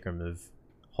Undertaker move,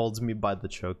 holds me by the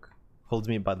choke, holds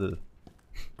me by the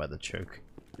choke,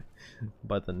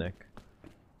 by the neck.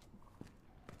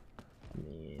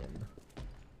 Man.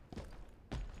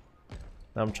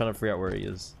 Now I'm trying to figure out where he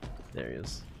is. There he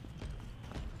is.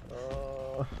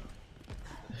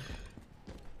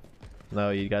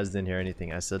 No, you guys didn't hear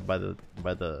anything. I said by the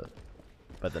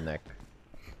neck.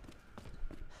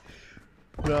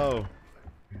 No.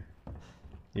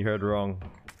 You heard wrong.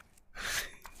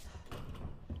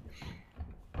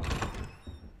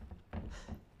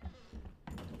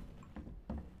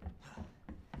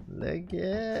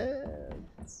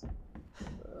 Leggings.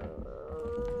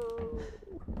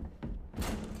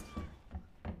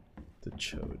 The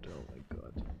chode, oh my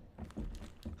god.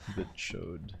 The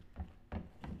chode.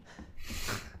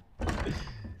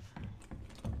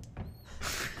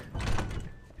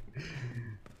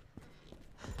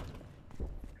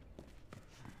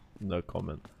 No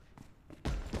comment.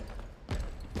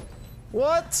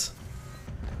 What?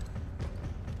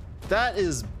 That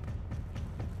is...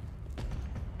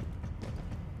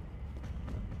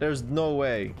 There's no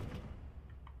way.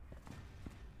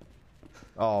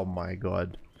 Oh my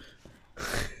god.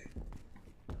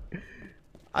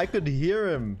 I could hear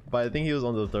him, but I think he was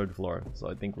on the 3rd floor, so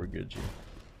I think we're good, G.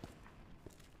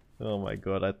 Oh my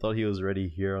god, I thought he was already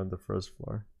here on the 1st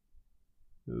floor.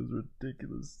 It was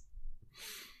ridiculous.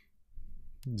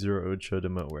 0 showed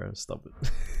him at where. Stop it.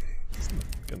 It's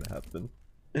not gonna happen.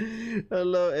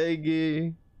 Hello,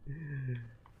 Eggy.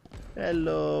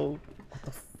 Hello. What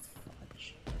the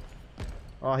fudge?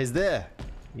 Oh, he's there.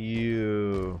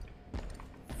 You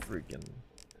freaking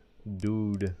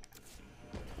dude.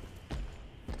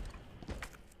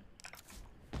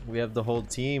 We have the whole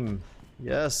team.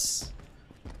 Yes.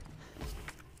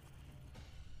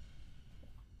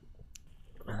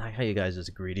 I like how you guys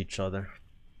just greet each other.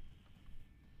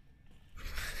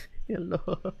 Hello.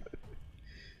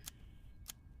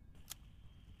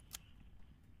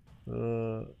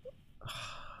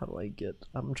 How do I get?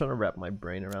 I'm trying to wrap my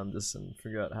brain around this and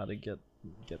figure out how to get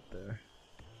there.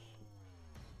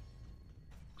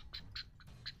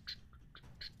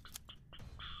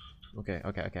 Okay.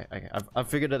 I've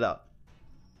figured it out.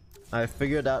 I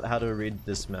figured out how to read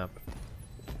this map.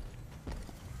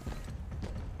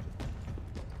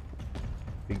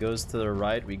 If he goes to the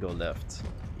right, we go left.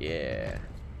 Yeah.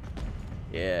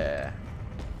 Yeah.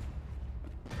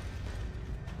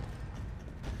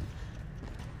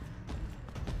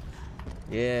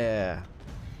 Yeah.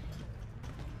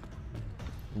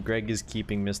 Greg is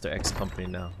keeping Mr. X company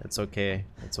now. It's okay.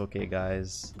 It's okay,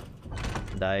 guys.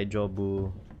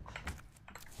 Daijobu.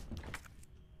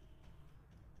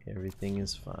 Everything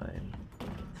is fine.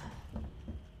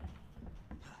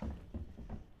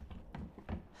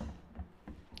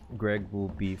 Greg will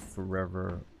be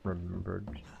forever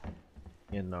remembered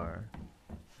in our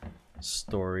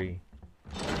story,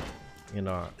 in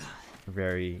our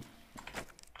very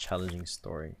challenging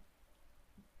story.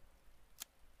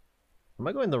 Am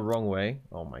I going the wrong way?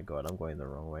 Oh my god, I'm going the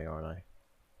wrong way, aren't I?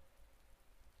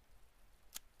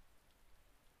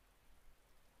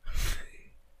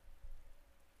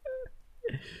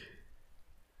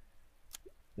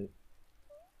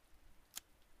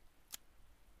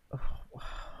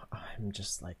 I'm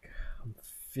just like, I'm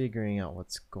figuring out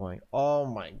what's going. Oh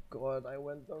my god, I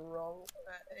went the wrong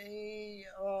way.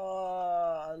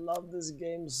 Oh, I love this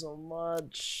game so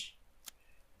much.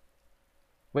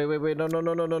 Wait,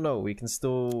 no. We can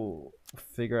still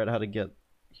figure out how to get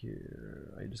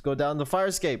here. I just go down the fire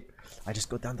escape.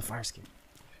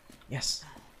 Yes.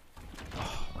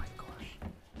 Oh my gosh.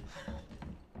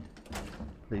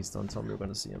 Please don't tell me we're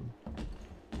gonna see him.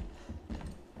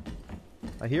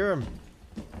 I hear him.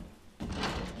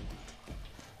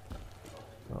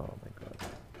 Oh my god.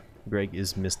 Greg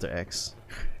is Mr. X.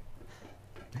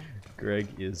 Greg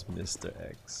is Mr.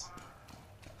 X.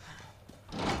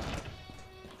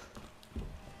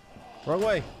 Wrong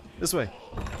way. This way.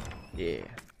 Yeah.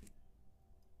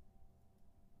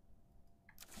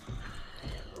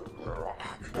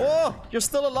 Oh, you're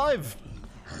still alive.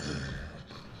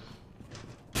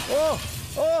 Oh,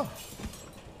 oh.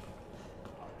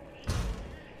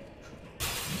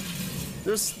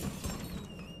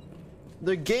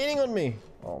 They're gaining on me.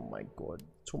 Oh my god.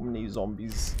 Too many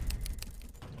zombies.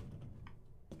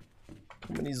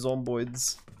 Too many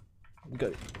zomboids.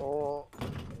 Okay. Oh,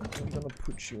 I'm gonna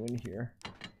put you in here.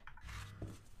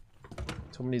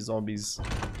 Too many zombies.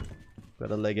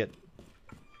 Gotta leg it.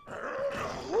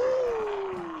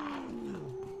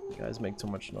 You guys make too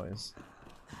much noise.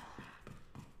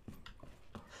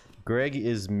 Greg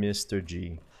is Mr.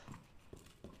 G.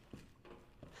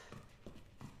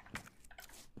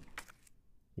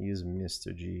 He is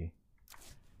Mr. G.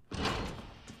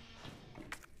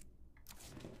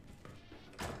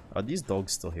 Are these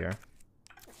dogs still here?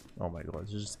 Oh my god,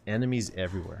 there's just enemies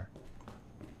everywhere.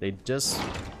 They just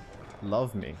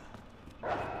love me. No,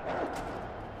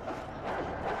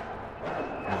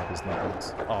 there's no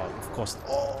dogs. Oh, of course.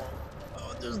 Oh,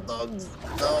 there's dogs.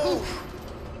 No!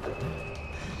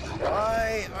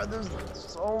 Why are there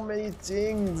so many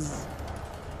things?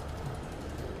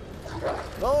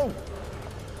 No!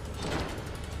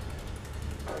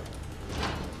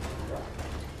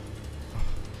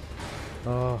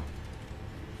 Oh.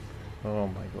 Oh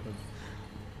my god.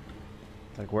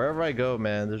 Like wherever I go,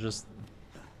 man, there's just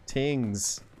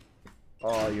things.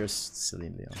 Oh, you're silly,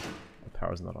 Leon. The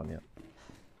power's not on yet.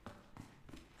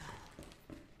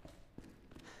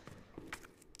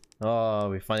 Oh,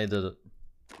 we finally did it.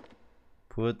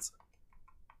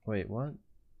 Wait, what?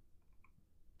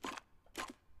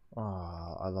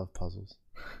 Oh, I love puzzles.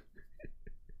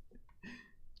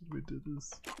 We did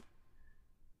this.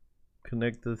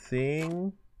 Connect the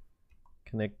thing.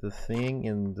 Connect the thing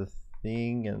and the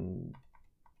thing and...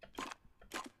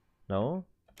 No?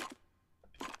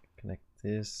 Connect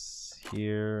this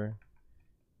here.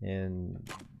 And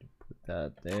put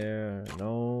that there.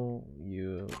 No,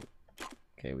 you...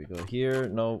 Okay, we go here.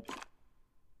 No.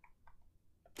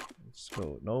 Let's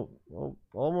go. No. Oh,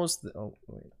 almost. Oh,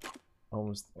 wait.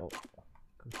 Almost. Oh.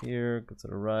 Go here. Go to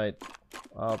the right.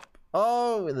 Up.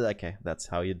 Oh, okay. That's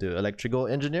how you do electrical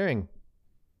engineering.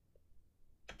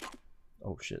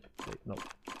 Oh shit. Wait, no.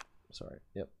 Sorry.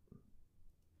 Yep.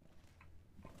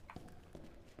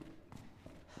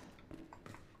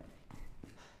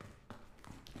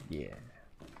 Yeah.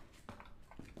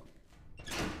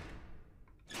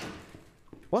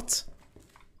 What?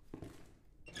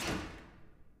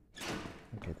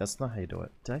 Okay, that's not how you do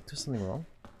it. Did I do something wrong?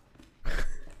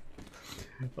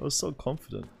 I was so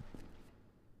confident.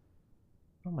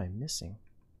 What am I missing?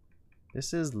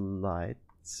 This is light.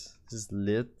 This is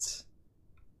lit.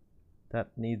 That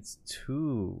needs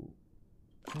two.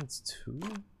 That needs two?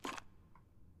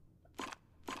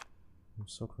 I'm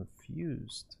so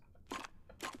confused.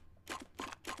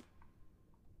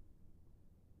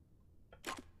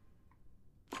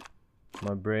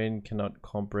 My brain cannot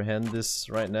comprehend this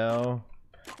right now.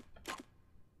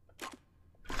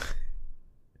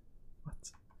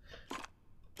 What?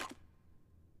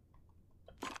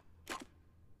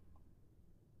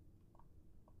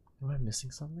 Am I missing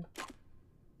something?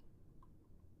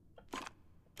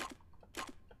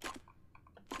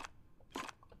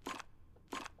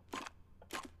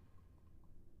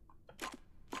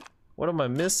 What am I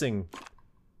missing?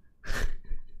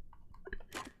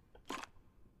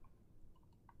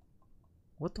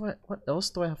 What else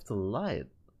do I have to light?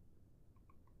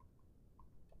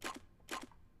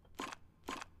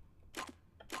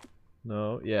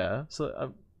 No, yeah.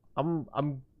 So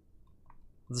I'm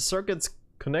the circuit's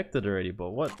connected already, but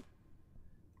what?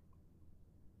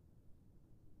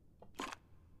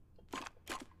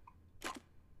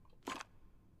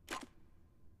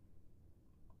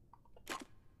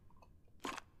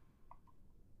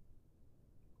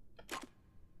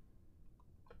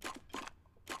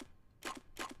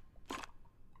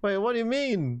 Wait, what do you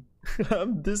mean?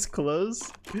 I'm this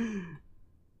close?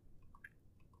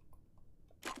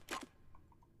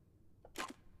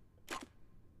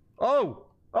 Oh!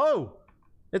 Oh!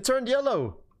 It turned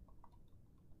yellow!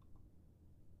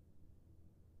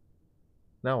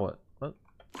 Now what? What?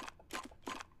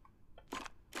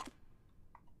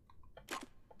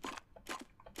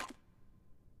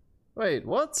 Wait,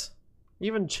 what?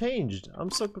 Even changed. I'm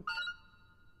so...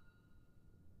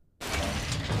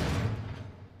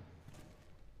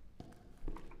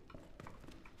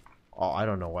 Oh, I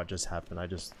don't know what just happened. I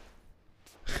just...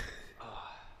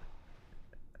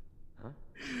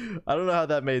 I don't know how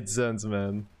that made sense,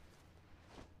 man.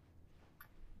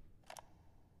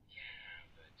 Yeah,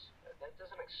 but that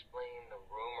doesn't explain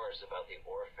cares about the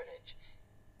orphanage?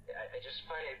 I just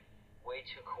find it way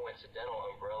too coincidental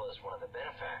Umbrella's one of the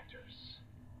benefactors.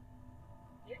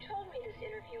 You told me this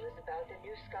interview was about the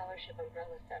new scholarship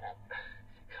Umbrella set up.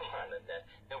 Come on, Annette.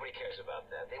 Nobody cares about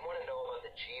that. They want to know about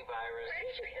the G-virus. Where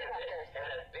did you hear about this? And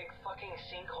that big fucking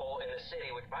sinkhole in the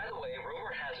city, which, by the way,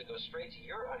 rumor has it goes straight to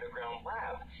your underground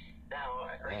lab. Now,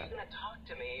 are you going to talk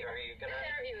to me, or are you going to...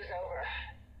 This interview is over.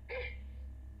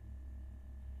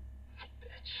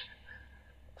 Bitch.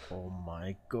 Oh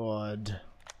my god.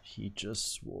 He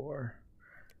just swore.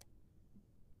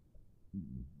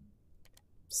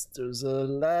 There's a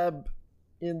lab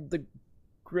in the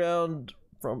ground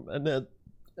from Annette,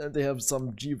 and they have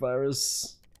some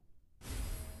G-virus.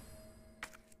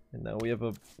 And now we have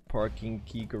a parking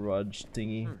key garage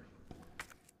thingy.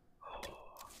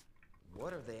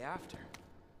 What are they after?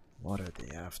 What are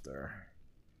they after?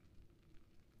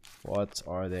 What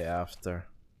are they after?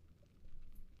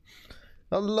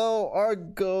 Hello,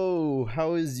 Argo!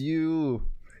 How is you?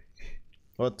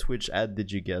 What Twitch ad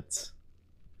did you get?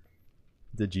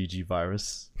 The GG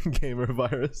virus? Gamer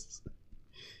virus?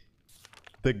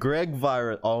 The Greg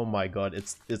virus. Oh my god,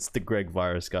 it's the Greg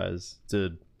virus, guys.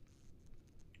 Dude.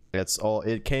 It's all,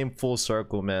 it came full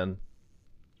circle, man.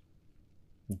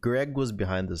 Greg was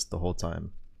behind this the whole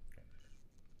time.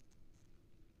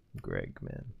 Greg,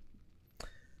 man.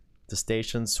 The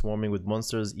station swarming with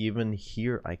monsters. Even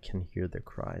here I can hear their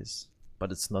cries.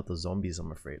 But it's not the zombies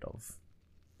I'm afraid of.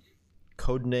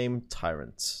 Codename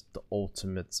Tyrant, the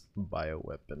ultimate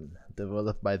bioweapon,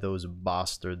 developed by those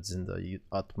bastards in the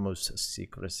utmost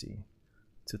secrecy.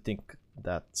 To think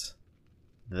that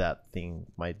that thing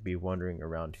might be wandering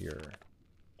around here.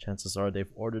 Chances are they've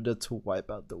ordered it to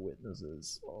wipe out the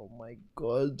witnesses. Oh my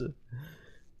god.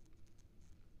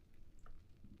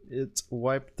 It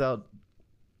wiped out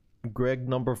Greg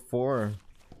number 4.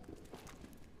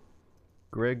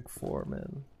 Greg 4,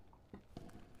 man.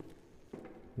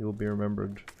 He will be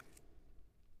remembered.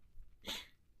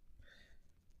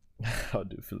 How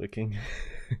do you feel looking?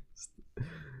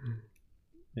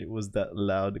 It was that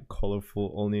loud,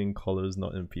 colorful, only in colors,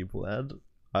 not in people ad.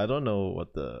 I don't know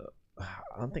what the...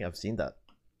 I don't think I've seen that.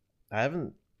 I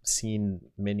haven't seen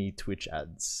many Twitch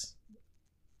ads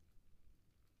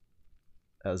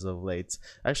as of late.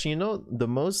 Actually, you know, the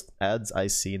most ads I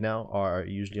see now are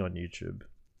usually on YouTube.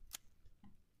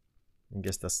 I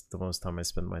guess that's the most time I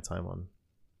spend my time on.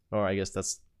 Or I guess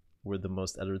that's where the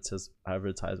most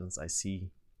advertisements I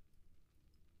see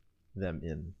them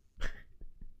in.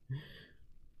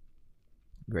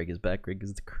 Greg is back. Greg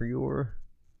is the cure.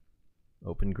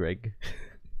 Open Greg.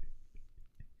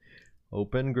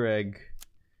 Open Greg.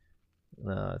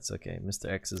 Nah, it's okay.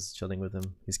 Mr. X is chilling with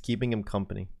him. He's keeping him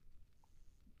company.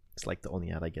 It's like the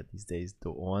only ad I get these days. The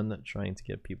one trying to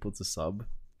get people to sub.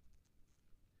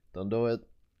 Don't do it.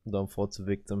 Don't fall to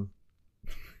victim.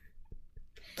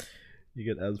 You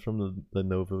get ads from the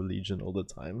Nova Legion all the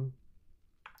time.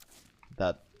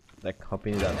 That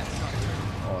company that...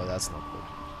 Oh, that's not good.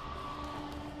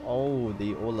 Oh,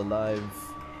 they all alive.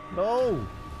 No!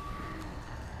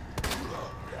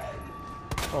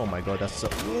 Oh my god, that's so...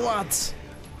 What?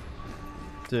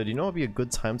 Dude, you know what would be a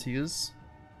good time to use?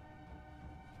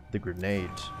 The grenade.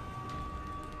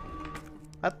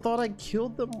 I thought I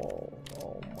killed them all.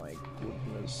 Oh my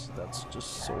goodness, that's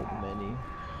just so many.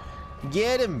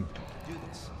 Get him! Do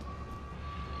this.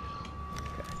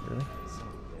 Okay, really? Son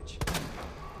of a bitch.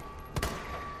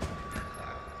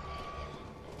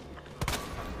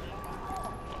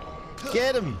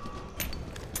 Get him!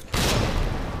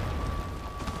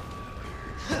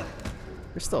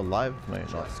 You're still alive? No, you're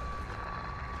not.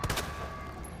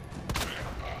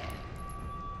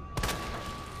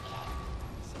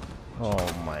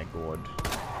 Oh my god.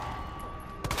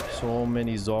 So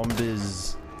many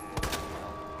zombies.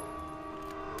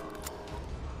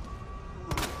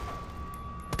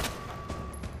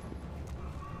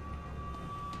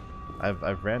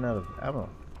 I've ran out of ammo.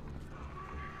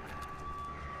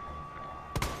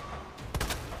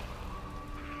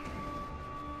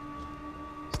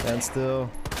 Stand still.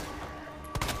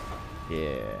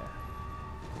 Yeah.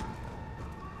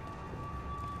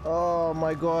 Oh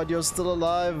my god, you're still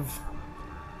alive.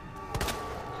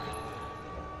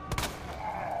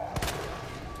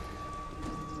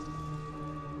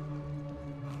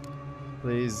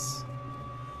 Please.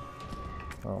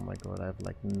 Oh my god, I have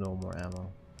like no more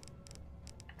ammo.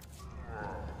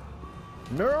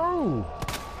 No!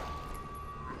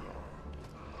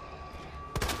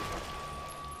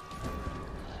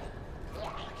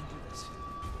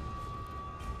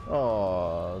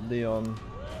 Oh, Leon.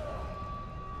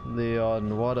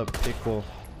 Leon, what a pickle.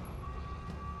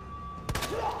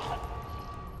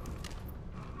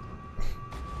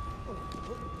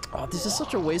 Oh, this is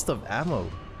such a waste of ammo.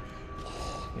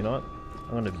 You know what?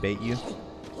 I'm gonna bait you.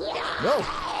 No!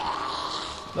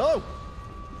 No!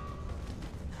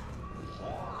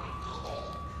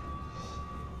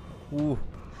 Ooh.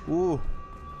 Ooh.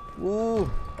 Ooh.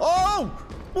 Oh!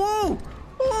 Ooh!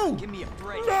 Ooh! Give me a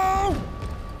break. No!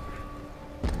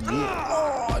 Yeah.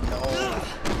 Oh, no!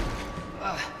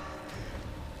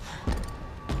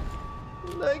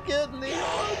 Look at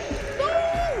Leon! No!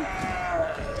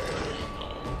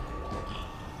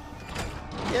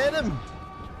 Get him!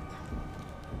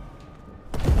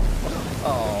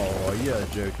 Oh, you're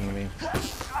joking me.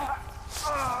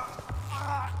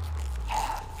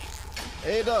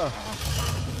 Ada!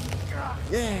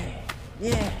 Yeah!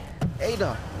 Yeah!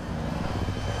 Ada!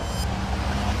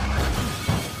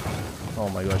 Oh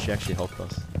my gosh, she actually helped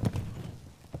us.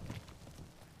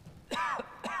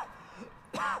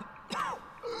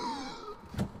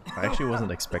 I actually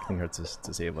wasn't expecting her to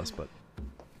save us, but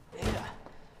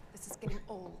This is getting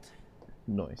old.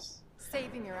 nice.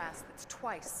 Saving your ass, that's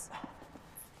twice.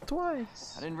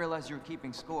 Twice. I didn't realize you were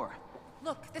keeping score.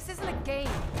 Look, this isn't a game.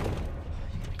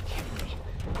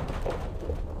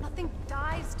 Nothing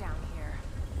dies down here.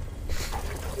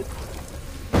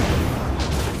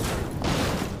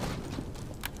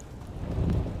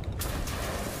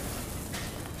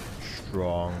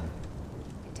 Strong.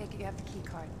 I take it you have the key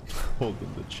card.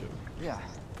 Holding the choke. Yeah.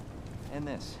 And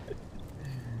this.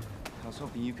 I was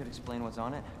hoping you could explain what's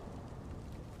on it.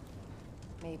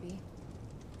 Maybe.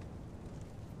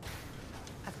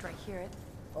 After I hear it.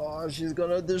 Oh, she's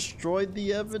gonna destroy the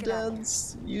get out of here.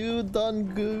 evidence. You done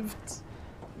goofed.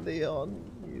 Leon,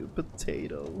 you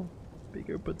potato.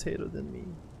 Bigger potato than me.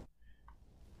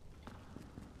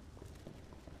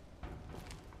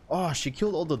 Oh, she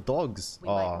killed all the dogs. We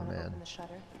might Oh want to man. open the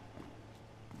shutter.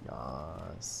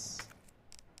 Yes.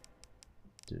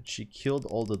 Dude, she killed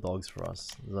all the dogs for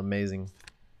us. It was amazing.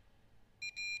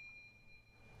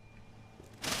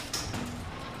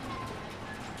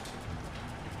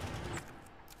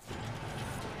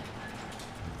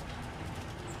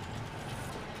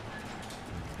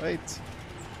 Wait.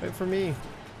 Wait for me.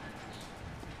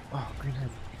 Oh, green head.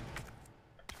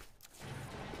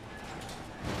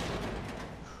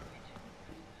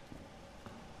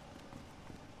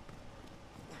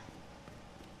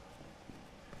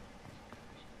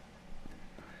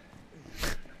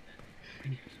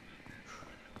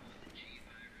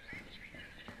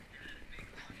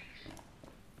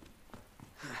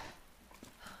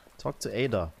 Talk to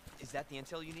Ada. Is that the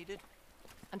intel you needed?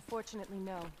 Unfortunately,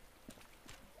 no.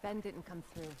 Ben didn't come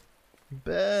through.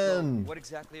 Ben! What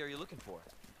exactly are you looking for?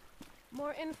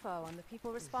 More info on the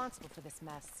people responsible for this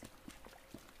mess.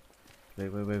 Wait.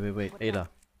 What Ada.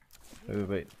 kind?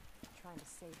 Wait. Trying to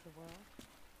save the world.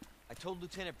 I told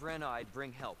Lieutenant Brenna I'd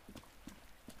bring help.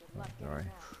 Good luck getting Alright.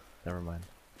 that. Never mind.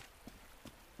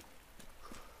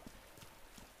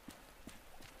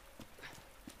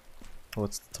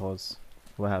 What's the toss?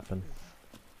 What happened?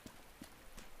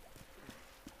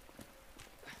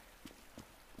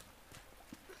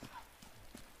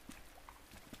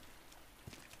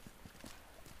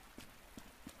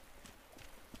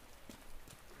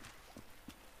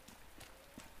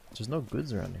 There's no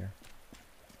goods around here.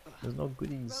 There's no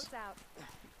goodies. Road's out.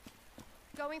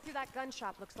 Going through that gun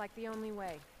shop looks like the only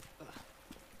way.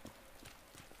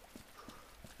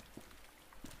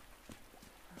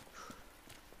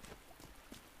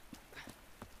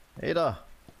 Ada!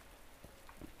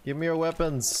 Give me your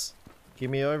weapons! Give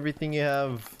me everything you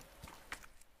have!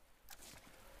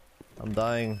 I'm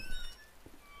dying.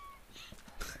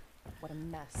 What a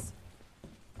mess.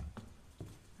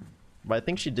 But I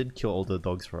think she did kill all the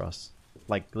dogs for us.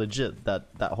 Like legit, that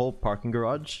whole parking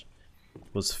garage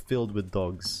was filled with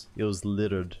dogs. It was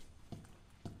littered.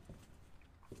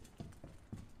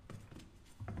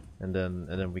 And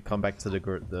then we come back to the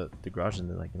garage and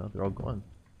they're like, you know, they're all gone.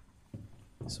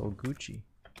 It's all Gucci.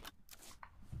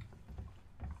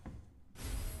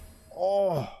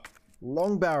 Oh,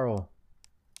 long barrel.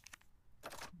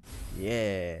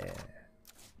 Yeah.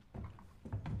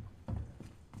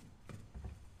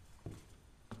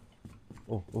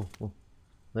 Oh.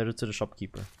 Letter to the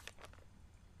shopkeeper.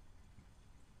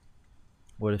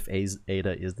 What if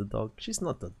Ada is the dog? She's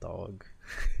not the dog.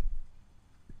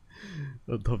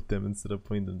 Adopt them instead of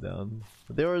putting them down.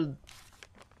 They're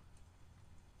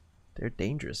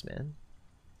dangerous, man.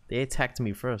 They attacked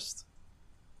me first.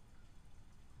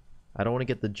 I don't want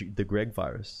to get the Greg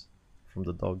virus from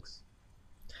the dogs.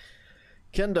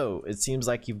 Kendo, it seems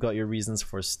like you've got your reasons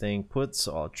for staying put,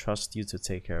 so I'll trust you to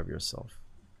take care of yourself.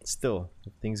 Still,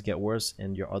 if things get worse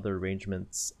and your other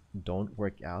arrangements don't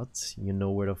work out, you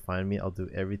know where to find me. I'll do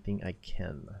everything I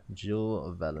can.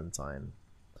 Jill Valentine.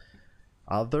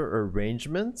 Other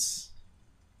arrangements?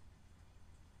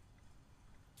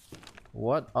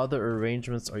 What other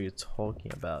arrangements are you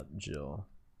talking about, Jill?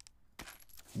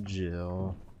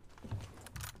 Jill.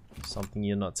 Something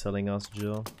you're not telling us,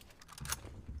 Jill?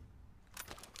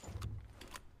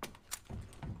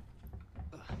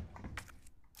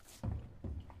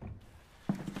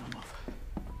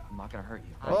 I'm not gonna hurt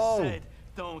you. Oh. I said,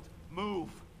 don't move.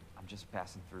 I'm just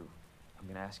passing through. I'm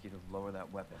gonna ask you to lower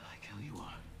that weapon. Like hell you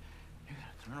are. You're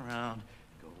gonna turn around and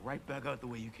go right back out the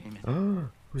way you came in.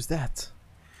 Who's that?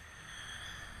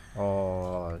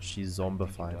 Oh, she's Your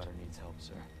zombified. daughter needs help,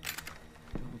 sir.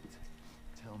 Don't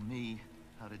tell me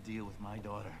how to deal with my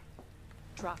daughter.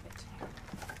 Drop it.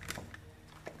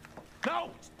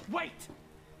 No! Wait!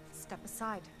 Step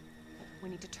aside. We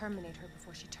need to terminate her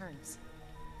before she turns.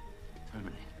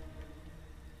 Terminate.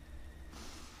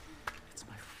 It's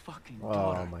my fucking Oh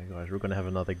daughter. my gosh, we're gonna have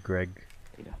another Greg.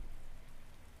 Ada.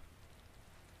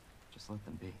 Just let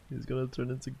them be. He's gonna turn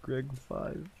into Greg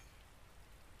 5.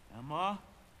 Emma?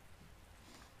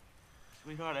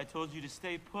 Sweetheart, I told you to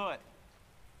stay put.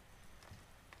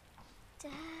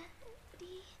 Daddy?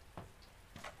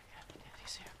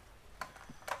 Daddy's here.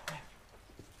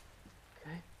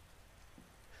 Okay.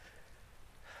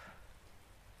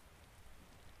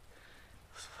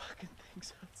 Those fucking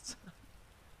things outside.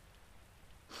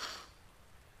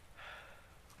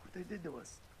 What they did to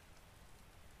us.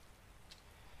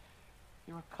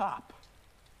 You're a cop.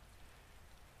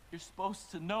 You're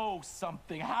supposed to know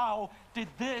something. How did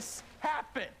this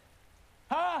happen?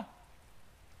 Huh?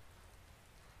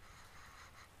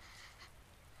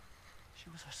 She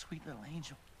was our sweet little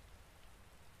angel.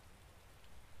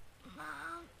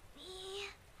 Mommy?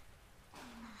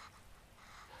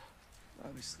 I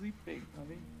was sleeping,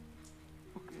 honey.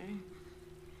 Okay?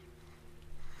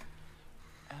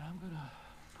 And I'm gonna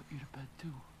put you to bed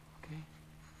too, okay?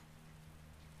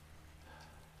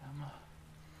 Emma.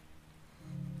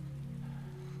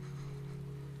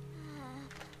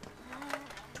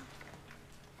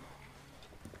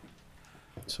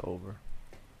 It's over.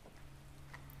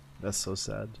 That's so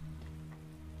sad.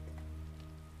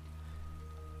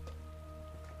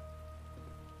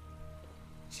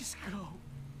 Just go.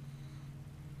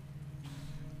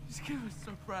 Just give us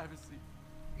some privacy.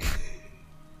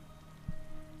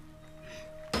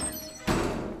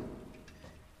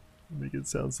 Make it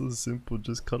sound so simple.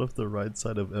 Just cut off the right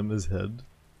side of Emma's head.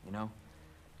 You know,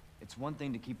 it's one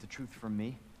thing to keep the truth from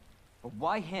me, but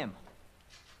why him?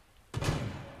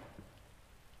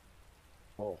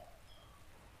 Oh.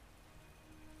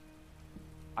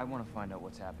 I want to find out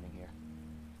what's happening here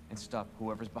and stop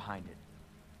whoever's behind it.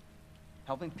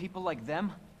 Helping people like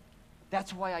them?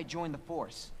 That's why I joined the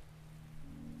force.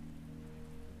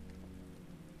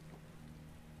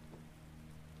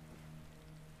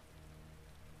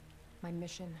 My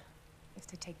mission is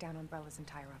to take down Umbrella's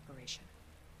entire operation.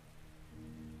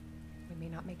 We may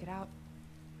not make it out.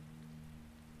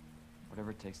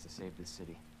 Whatever it takes to save this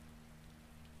city.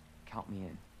 Count me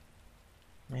in.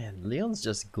 Man, Leon's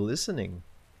just glistening.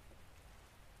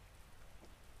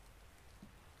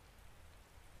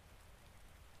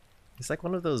 He's like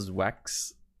one of those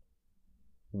wax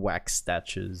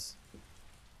statues.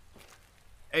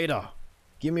 Ada,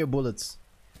 give me your bullets.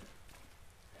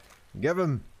 Give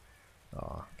him.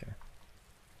 Oh, okay.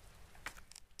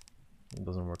 It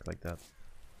doesn't work like that.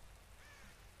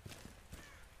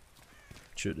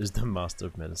 Shoot is the master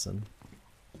of medicine.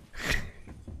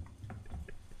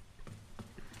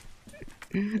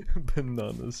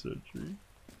 Banana surgery.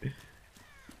 Oh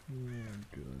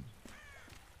god.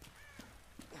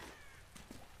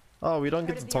 Oh, we don't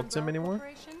get to talk to him anymore?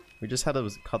 We just had a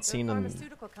cutscene and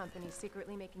pharmaceutical companies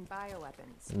secretly making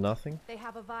bioweapons. nothing? They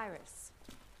have a virus.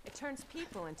 It turns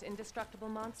people into indestructible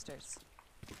monsters.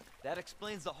 That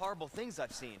explains the horrible things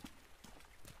I've seen.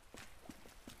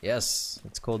 Yes,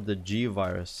 it's called the G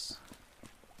virus.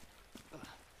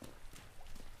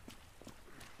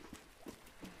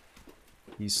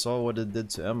 He saw what it did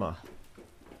to Emma.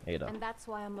 Ada. And that's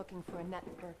why I'm looking for Annette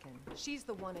Birkin. She's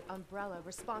the one at Umbrella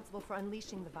responsible for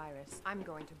unleashing the virus. I'm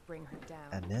going to bring her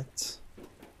down.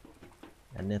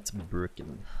 Annette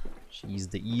Birkin. She's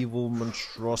the evil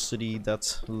monstrosity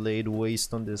that laid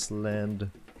waste on this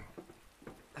land.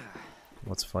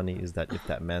 What's funny is that if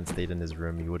that man stayed in his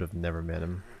room, you would have never met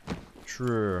him.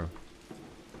 True.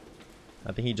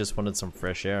 I think he just wanted some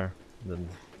fresh air. Then,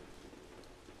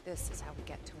 This is how we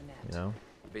get to Annette. you know?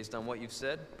 Based on what you've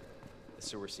said, the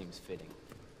sewer seems fitting.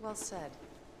 Well said.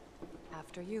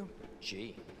 After you.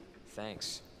 Gee,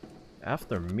 thanks.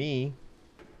 After me?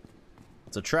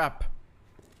 It's a trap.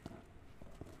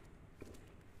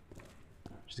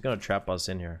 She's gonna trap us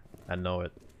in here. I know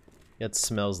it. It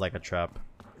smells like a trap.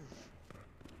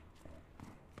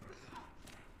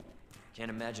 Can't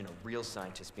imagine a real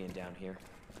scientist being down here.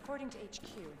 According to HQ,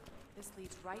 this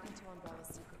leads right into Umbrella's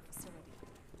secret facility.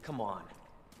 Come on.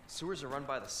 Sewers are run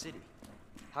by the city.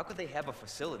 How could they have a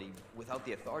facility without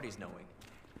the authorities knowing?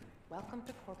 Welcome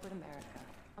to corporate America.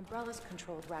 Umbrella's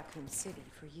controlled Raccoon City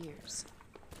for years.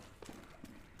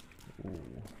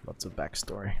 Ooh, lots of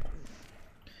backstory.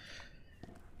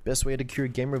 Best way to cure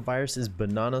gamer virus is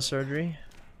banana surgery.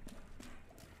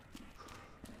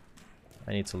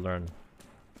 I need to learn.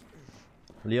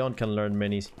 Leon can learn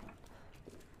many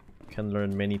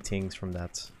things from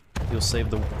that. He'll save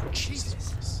the world.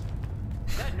 Jesus.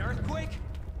 Is that an earthquake?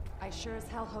 I sure as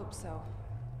hell hope so.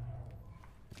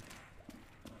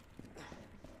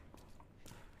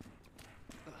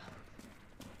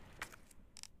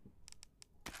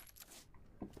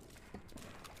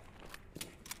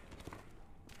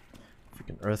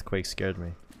 Freaking earthquake scared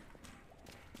me.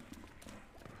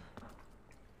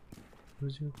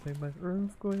 Who's you playing by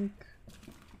earthquake?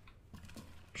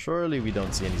 Surely we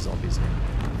don't see any zombies here.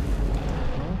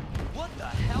 Huh? What the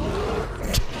hell?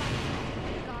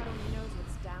 God only knows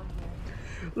what's down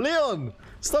here. Leon!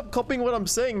 Stop copying what I'm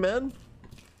saying, man!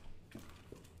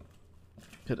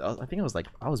 I think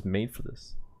I was made for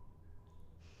this.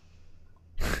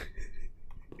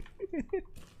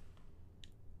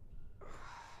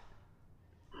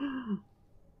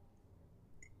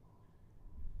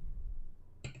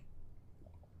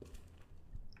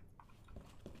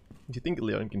 Do you think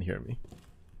Leon can hear me?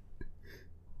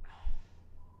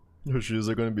 Your shoes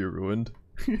are gonna be ruined.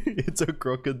 It's a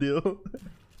crocodile.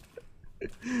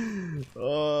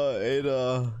 Oh,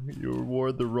 Ada, you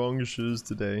wore the wrong shoes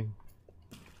today.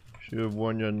 Should have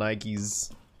worn your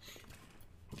Nikes.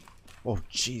 Oh,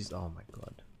 jeez. Oh my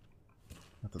god.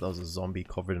 I thought that was a zombie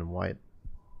covered in white.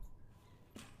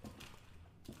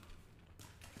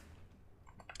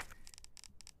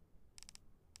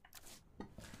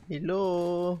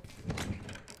 Hello.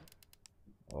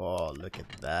 Oh, look at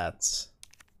that.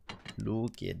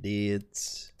 Look at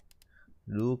it.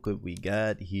 Look what we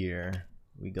got here.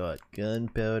 We got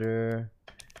gunpowder,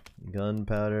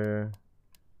 gunpowder,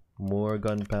 more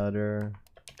gunpowder,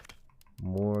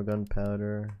 more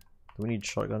gunpowder. Do we need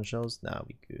shotgun shells? Nah,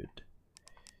 we good.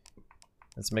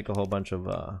 Let's make a whole bunch of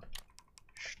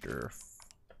stuff.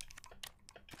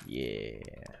 Yeah.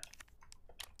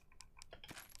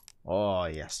 Oh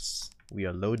yes, we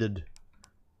are loaded.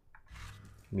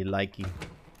 Me likey.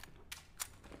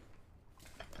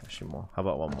 Actually more. How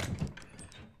about one more?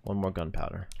 One more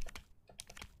gunpowder.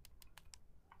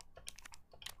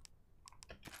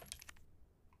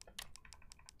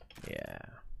 Yeah.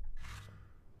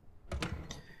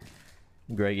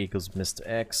 Greg equals Mr.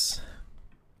 X.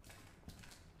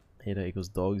 Ada equals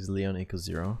dogs. Leon equals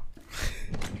 0.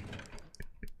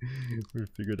 We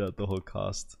figured out the whole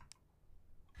cost.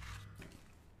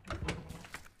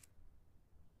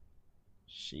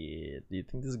 Shit, do you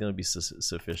think this is gonna be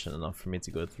sufficient enough for me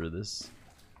to go through this?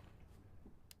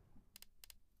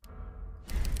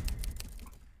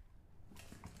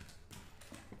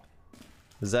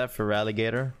 Is that for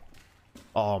alligator?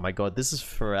 Oh my god, this is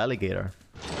for alligator.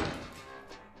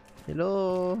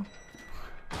 Hello.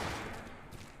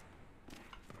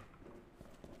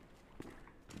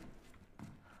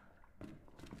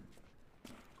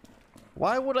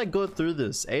 Why would I go through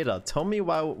this? Ada, tell me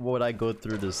why would I go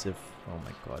through this if... Oh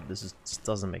my god, this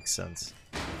doesn't make sense.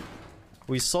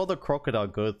 We saw the crocodile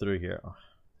go through here. Oh,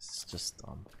 this is just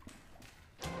dumb.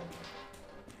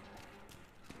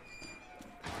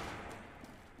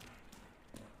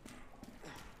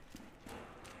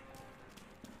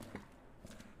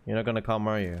 You're not gonna come,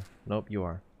 are you? Nope, you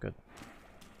are. Good.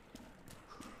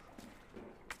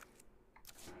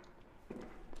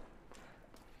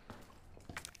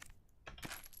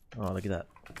 Oh, look at that.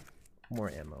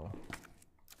 More ammo.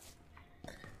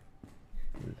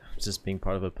 Just being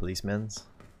part of a policeman's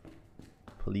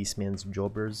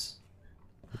jobbers.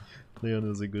 Leon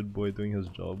is a good boy doing his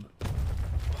job.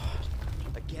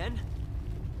 Again?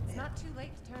 It's not too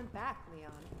late to turn back,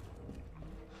 Leon.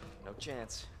 No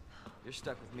chance. You're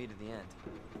stuck with me to the end.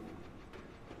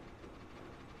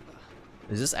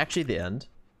 Is this actually the end?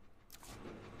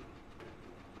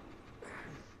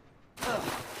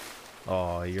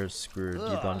 Oh, you're screwed.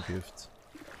 You done goofed.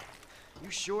 You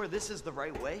sure this is the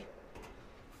right way?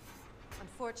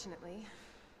 Unfortunately.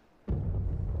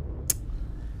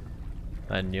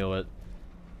 I knew it.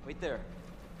 Wait there.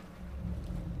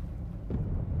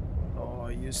 Oh,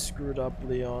 you screwed up,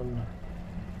 Leon.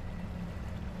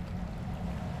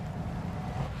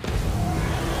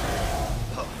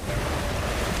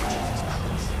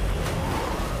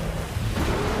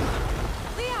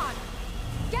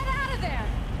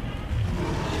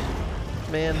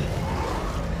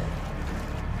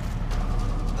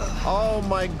 Oh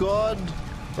my god!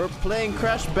 We're playing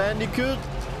Crash Bandicoot?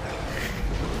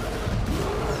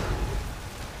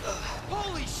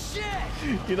 Holy shit!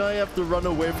 You know, you have to run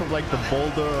away from like the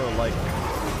boulder or like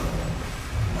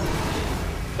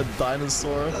a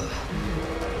dinosaur.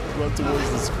 Run towards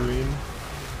the screen.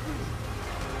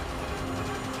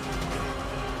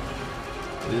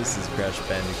 This is Crash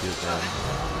Bandicoot, man.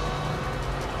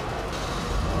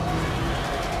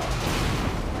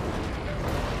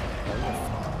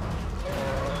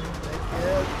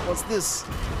 What's this?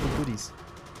 The goodies.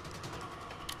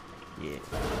 Yeah.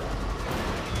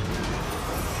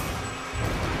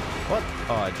 What?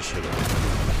 Oh, I just should have.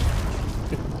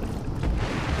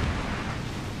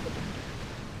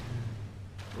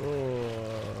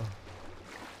 Oh.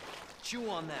 Chew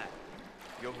on that,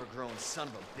 you overgrown son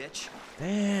of a bitch.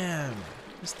 Damn,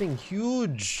 this thing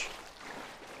huge.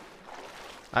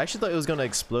 I actually thought it was gonna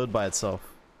explode by itself.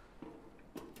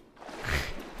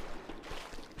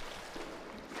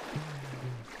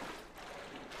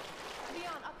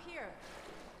 Leon, up here.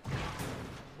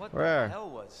 What Where? the hell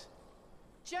was?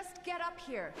 Just get up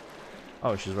here.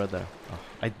 Oh, she's right there. Oh,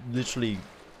 I literally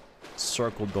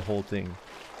circled the whole thing.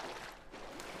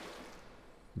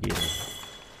 Yeah.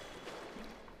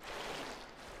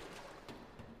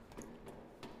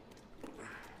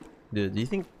 Dude, do you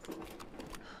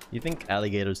think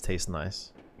alligators taste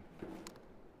nice?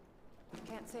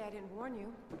 Can't say I didn't warn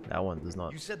you. That one does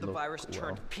not. You said the look virus well.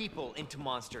 turned people into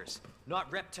monsters,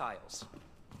 not reptiles.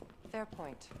 Fair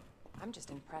point. I'm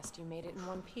just impressed you made it in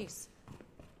one piece.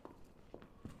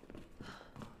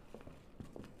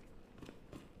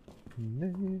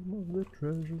 Name of the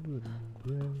treasure and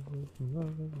breath of life.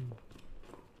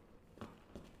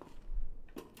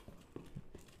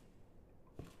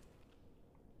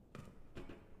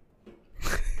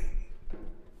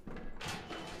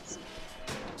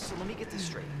 So let me get this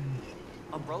straight.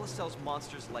 Umbrella sells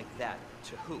monsters like that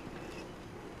to who?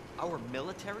 Our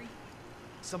military?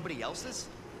 Somebody else's?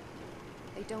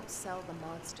 They don't sell the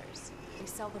monsters. They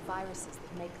sell the viruses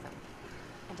that make them.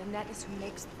 And Annette is who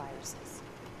makes the viruses.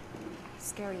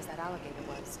 Scary as that alligator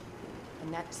was,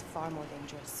 Annette is far more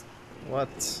dangerous.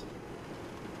 What?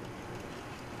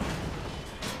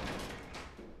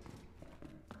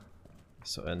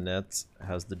 So Annette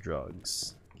has the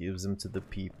drugs, gives them to the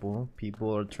people.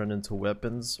 People are turned into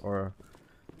weapons or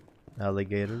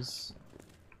alligators.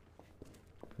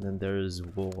 And then there is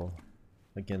war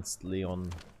against Leon.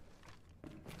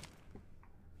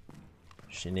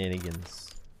 Shenanigans.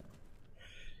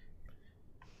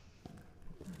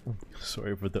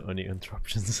 Sorry for the only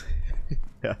interruptions.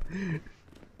 Yeah.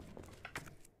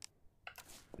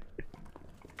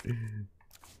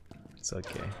 It's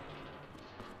okay.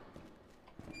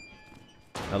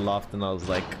 I laughed and I was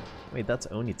like, wait, that's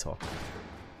Oni talk.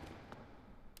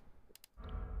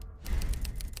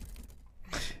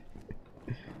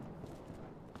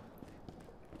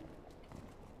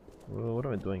 Well, what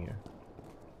am I doing here?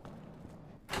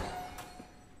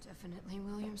 Definitely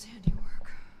William's handiwork.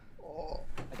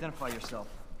 Identify yourself.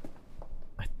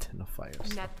 Identify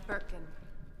yourself. Annette Birkin.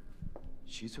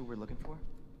 She's who we're looking for?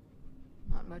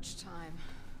 Not much time.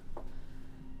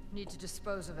 Need to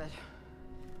dispose of it.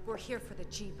 We're here for the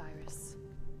G virus.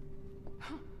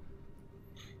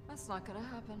 That's not gonna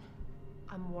happen.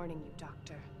 I'm warning you,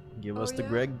 Doctor. Give us Oh, the yeah?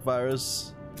 Greg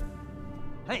virus.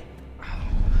 Hey!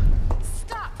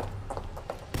 Stop!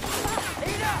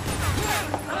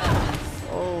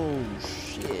 Oh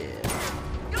shit.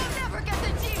 You'll never get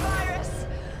the G virus!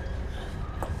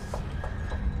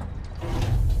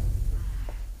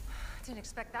 Didn't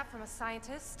expect that from a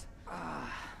scientist.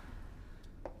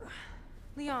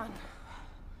 Leon.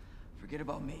 Forget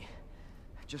about me.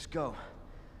 Just go.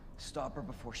 Stop her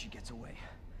before she gets away.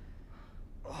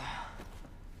 Oh,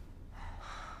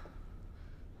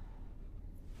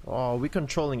 are we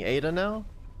controlling Ada now?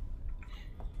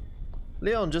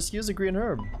 Leon, just use a green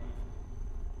herb.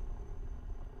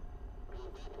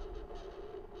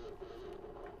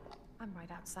 I'm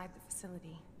right outside the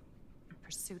facility, in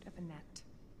pursuit of Annette.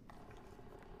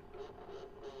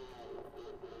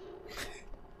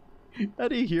 How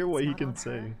do you hear what It's he not can on say?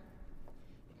 her.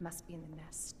 It must be in the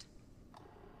nest.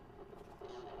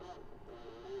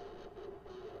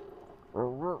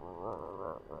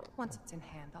 Once it's in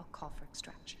hand, I'll call for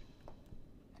extraction.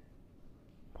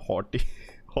 Haughty.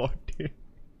 Haughty.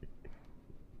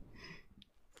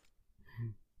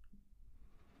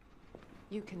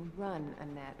 You can run,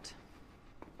 Annette,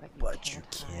 But you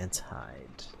can't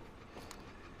hide.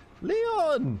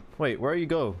 Leon! Wait, where you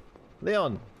go?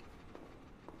 Leon!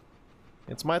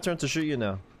 It's my turn to shoot you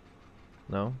now.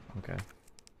 No? Okay.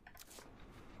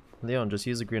 Leon, just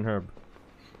use a green herb.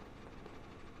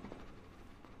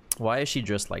 Why is she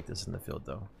dressed like this in the field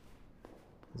though?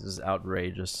 This is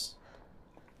outrageous.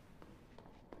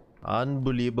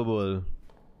 Unbelievable.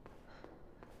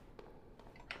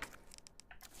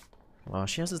 Wow,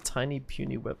 she has a tiny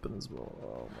puny weapon as well.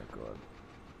 Oh my god.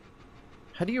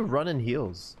 How do you run in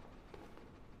heels?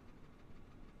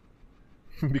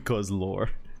 Because lore.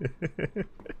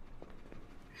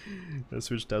 I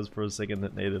switched tabs for a second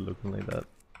and made it looking like that.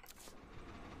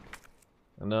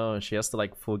 I know, she has to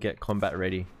like full get combat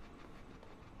ready.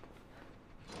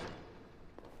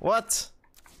 What?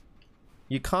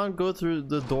 You can't go through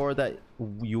the door that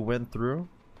you went through?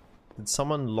 Did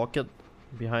someone lock it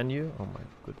behind you? Oh my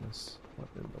goodness. What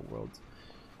in the world?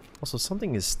 Also,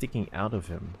 something is sticking out of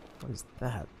him. What is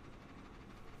that?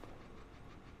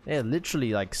 Yeah,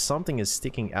 literally like something is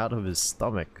sticking out of his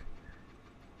stomach.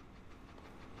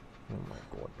 Oh my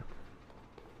god.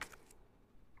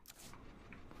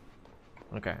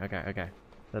 Okay.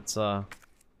 Let's where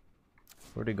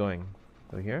are they going?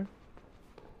 Go here?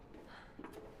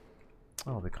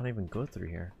 Oh, we can't even go through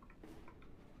here.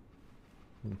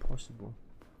 Impossible.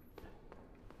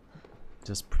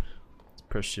 Just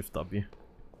press shift W.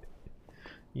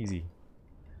 Easy.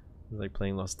 It's like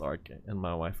playing Lost Ark and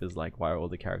my wife is like, why are all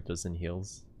the characters in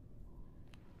heels?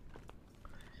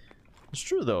 It's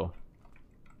true though.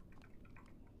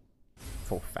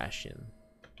 For fashion.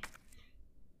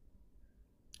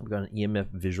 We got an EMF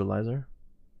visualizer.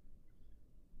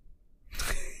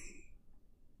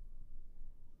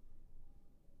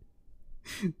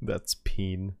 That's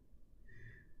peen.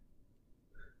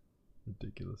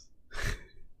 Ridiculous.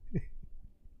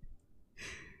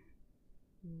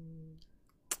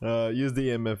 Use the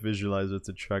EMF visualizer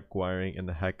to track wiring and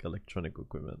hack electronic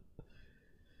equipment.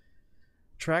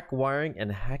 Track wiring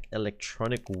and hack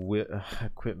electronic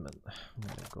equipment. Oh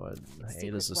my god.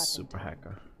 Hey, this is super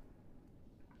hacker.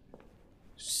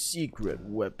 Secret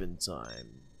weapon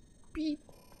time. Beep.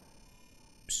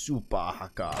 Super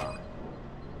hacker.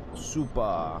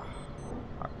 Super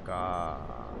hacker.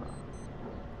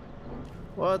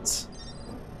 What?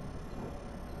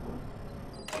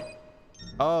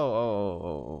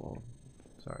 Oh.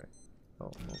 Sorry.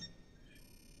 Oh.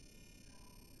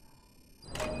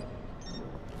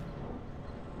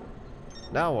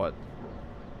 Now what?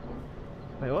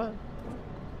 Wait, what?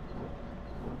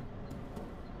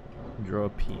 Draw a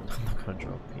peen. I'm not gonna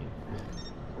draw a peen.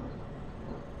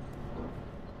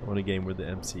 I want a game where the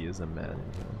MC is a man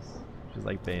in heels. She's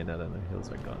like Bayonetta and her heels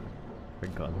are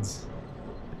guns.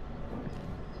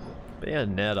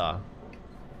 Bayonetta.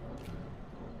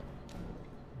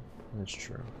 That's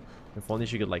true. If only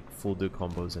she could like full do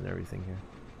combos and everything here.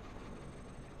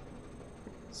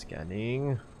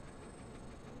 Scanning.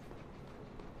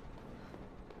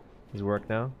 Does it work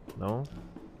now? No?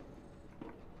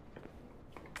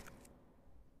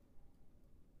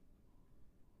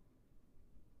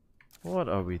 What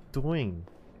are we doing?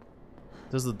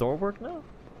 Does the door work now?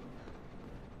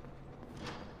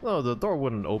 No, the door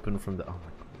wouldn't open from the... Oh my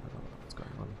god, I don't know what's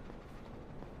going on.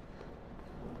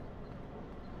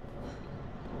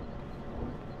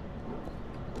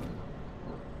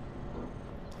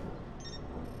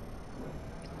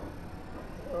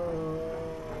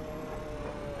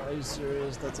 Are you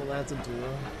serious? That's all I had to do?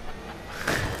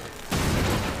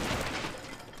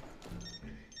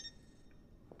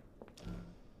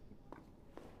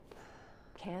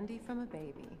 Candy from a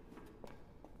baby.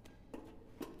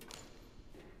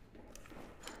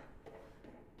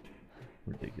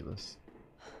 Ridiculous.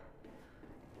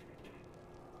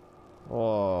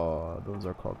 Oh, those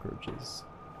are cockroaches.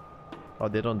 Oh,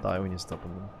 they don't die when you step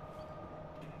on them.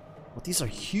 Oh, these are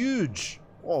huge!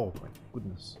 Oh my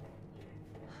goodness.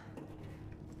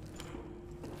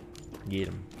 Get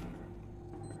him.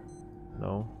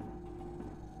 No.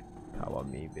 Power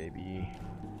me, baby.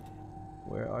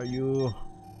 Where are you?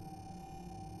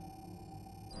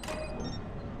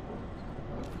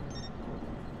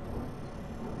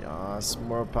 Yes,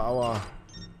 more power.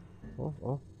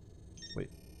 Oh. Wait.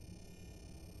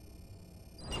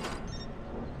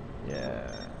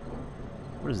 Yeah.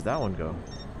 Where does that one go?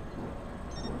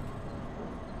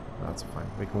 That's fine.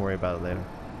 We can worry about it later.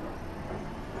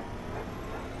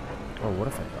 Oh, what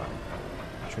if I die?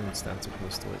 I shouldn't stand too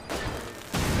close to it.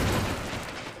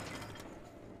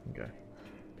 Okay.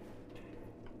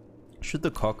 Shoot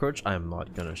the cockroach? I am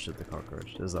not gonna shoot the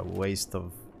cockroach. There's a waste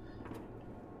of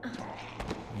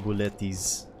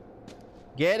bulleties.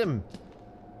 Get him!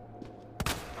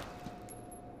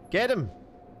 Get him!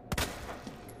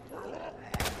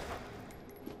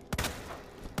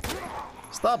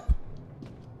 Stop!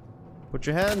 Put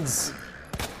your hands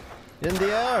in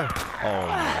the air! Oh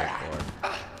my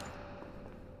god.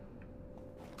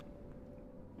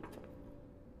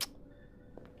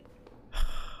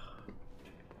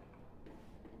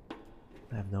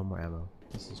 I have no more ammo.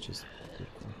 This is just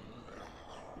beautiful.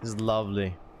 This is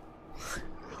lovely.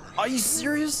 Are you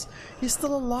serious? He's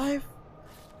still alive?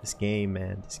 This game,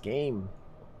 man. This game.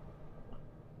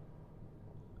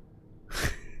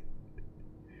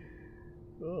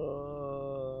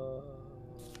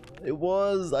 It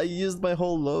was. I used my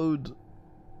whole load.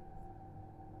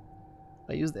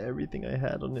 I used everything I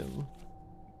had on him.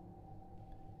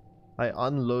 I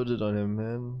unloaded on him,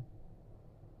 man.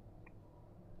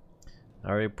 I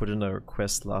already put in a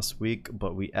request last week,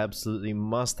 but we absolutely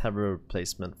must have a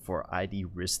replacement for ID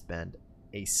wristband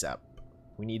ASAP.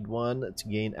 We need one to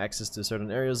gain access to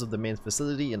certain areas of the main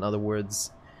facility. In other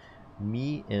words,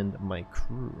 me and my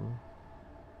crew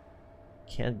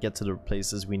can't get to the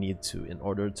places we need to in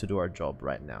order to do our job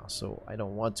right now. So I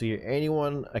don't want to hear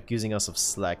anyone accusing us of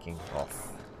slacking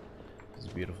off. This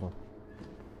is beautiful.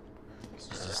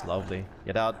 This is just lovely.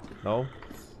 Get out. No.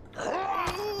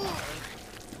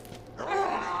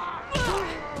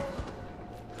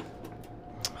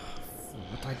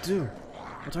 What do I do?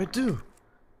 What do I do?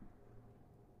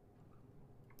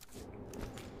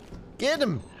 Get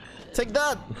him! Take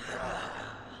that!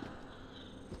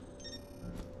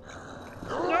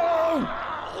 No!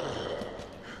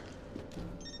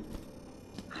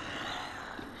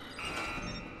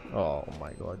 Oh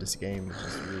my god, this game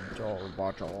is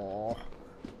ridiculous.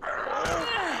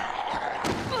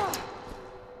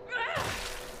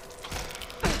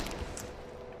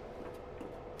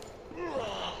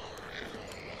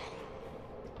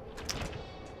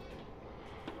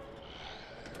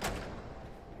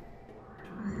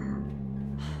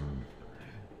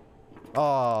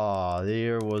 Oh,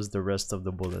 there was the rest of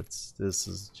the bullets. This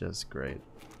is just great.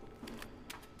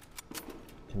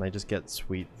 Can I just get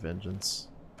sweet vengeance?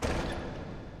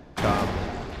 Come.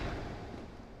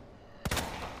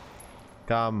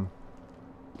 Come.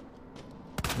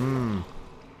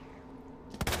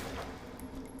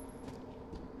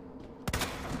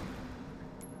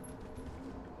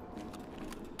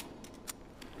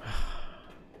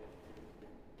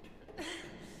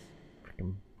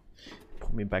 Freaking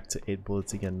put me back to 8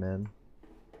 bullets again, man.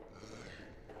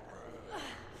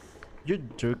 You're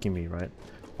jerking me, right?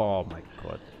 Oh my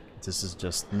god. This is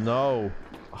just no.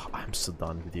 Oh, I'm so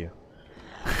done with you.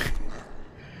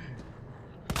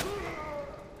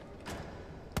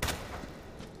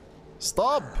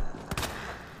 Stop!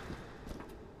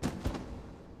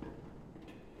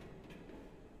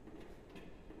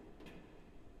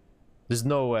 There's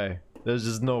no way. There's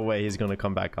just no way he's gonna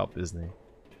come back up, isn't he?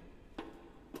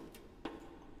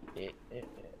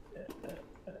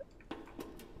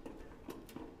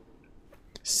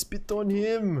 Spit on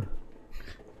him!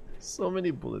 So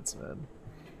many bullets, man.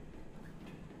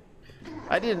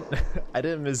 I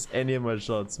didn't miss any of my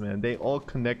shots, man. They all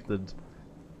connected.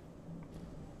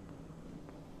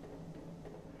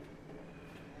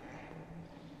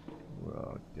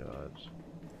 Oh god.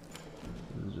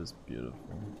 This is just beautiful.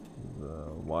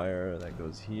 The wire that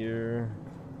goes here.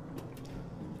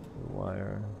 The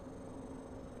wire.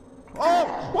 Oh!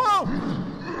 Whoa!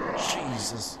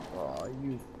 Jesus. Oh,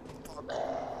 you fuck.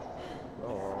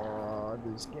 Oh,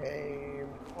 this game.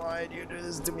 Why do you do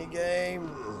this to me, game?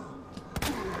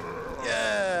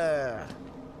 Yeah!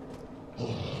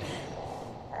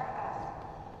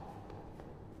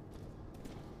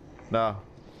 Nah.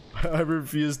 I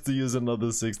refuse to use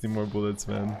another 60 more bullets,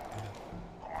 man.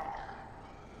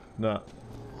 Nah.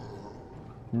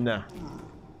 Nah.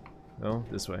 No,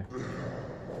 this way.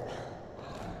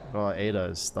 Oh, Ada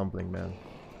is stumbling, man.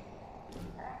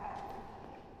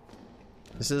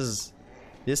 This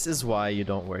is why you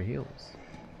don't wear heels.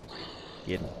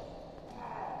 Get him.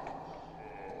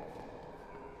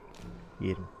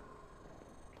 Get him.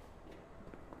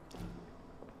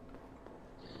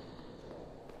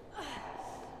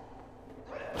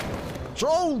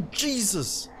 Oh,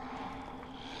 Jesus!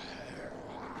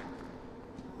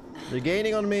 They're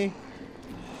gaining on me.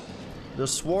 They're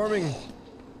swarming.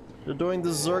 They're doing the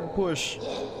Zerg push.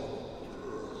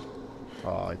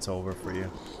 Oh, it's over for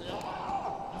you.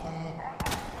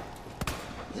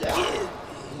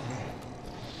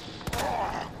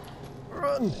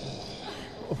 Run!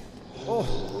 Oh,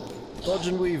 oh. Dodge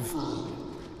and weave.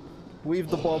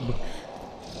 Weave the bob.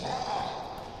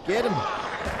 Get him!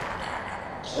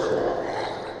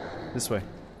 This way.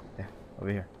 Yeah, over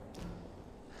here.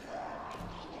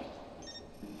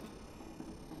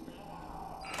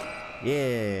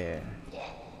 Yeah.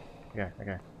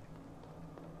 Okay.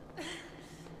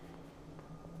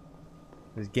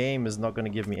 This game is not gonna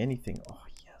give me anything. Oh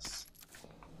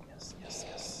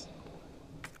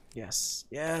yes.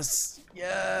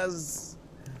 Yes.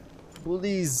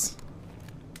 Bullies.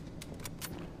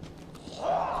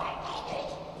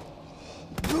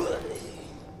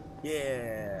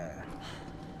 Yeah.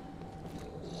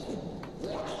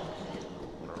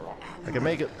 I can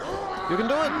make it. You can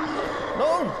do it.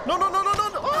 No, no, no, no, no, no.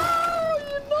 Oh,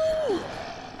 you know.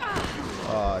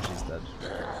 Oh, she's dead.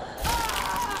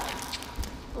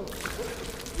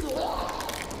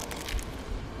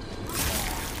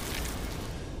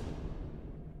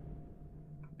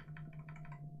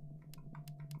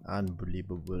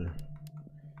 Unbelievable.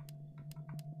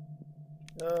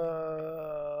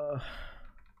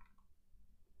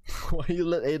 Why you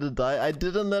let Ada die? I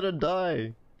didn't let her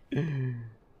die.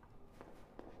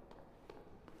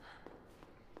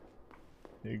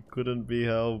 It couldn't be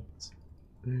helped.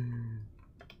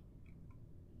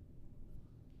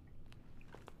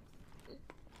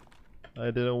 I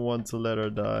didn't want to let her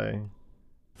die.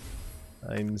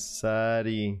 I'm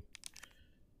sorry.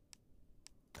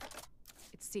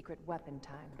 It's secret weapon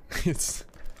time. It's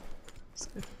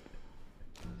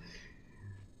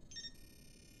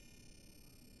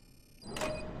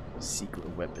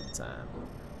secret weapon time.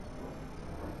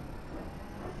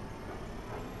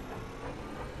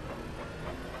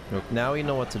 Look, now we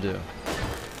know what to do.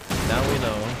 Now we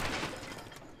know.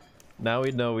 Now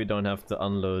we know we don't have to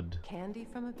unload. Candy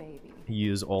from a baby.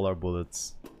 Use all our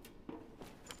bullets.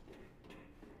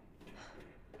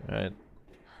 Alright.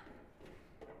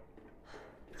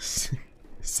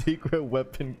 Secret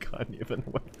weapon can't even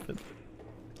weapon.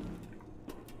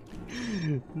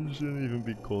 It shouldn't even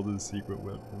be called a secret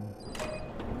weapon.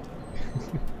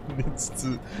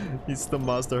 needs to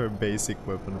master her basic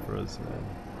weapon first, man.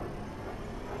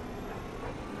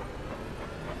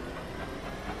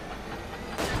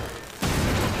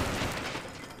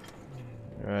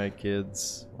 Alright,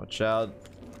 kids. Watch out.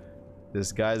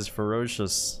 This guy's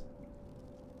ferocious.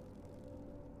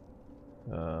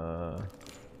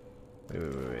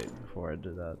 Wait. Before I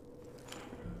do that,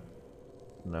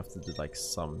 I'm gonna have to do like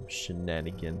some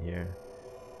shenanigan here.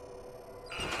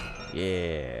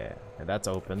 Yeah. And that's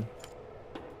open.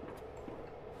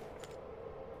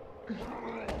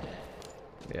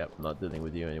 Yep, not dealing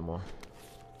with you anymore.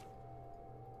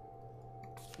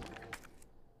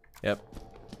 Yep.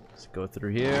 Let's go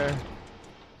through here.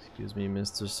 Excuse me,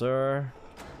 Mr. Sir.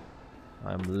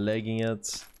 I'm legging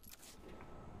it.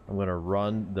 I'm gonna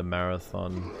run the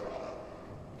marathon.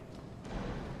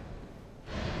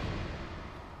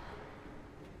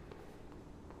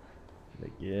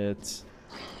 Leg it.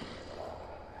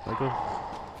 Let go. Oh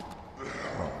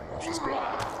my gosh, it's good.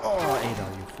 Oh, Ada,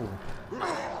 you fool.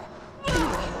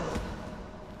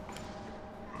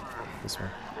 This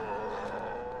one.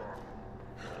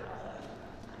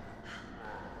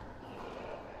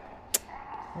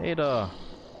 Ada!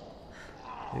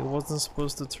 It wasn't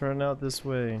supposed to turn out this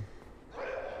way.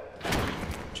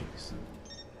 Jeez.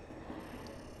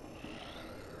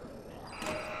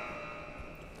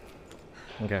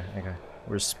 Okay.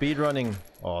 We're speed running.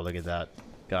 Oh, look at that.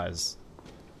 Guys.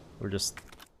 We're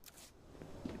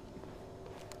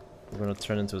gonna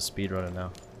turn into a speedrunner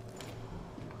now.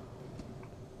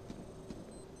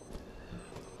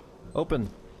 Open!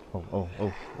 Oh.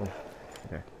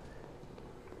 Okay.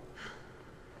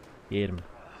 Get him.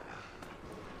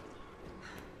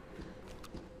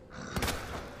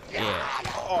 Yeah.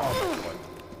 Oh,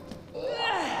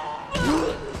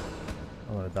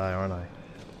 I'm gonna die, aren't I?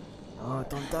 Oh,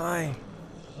 don't die.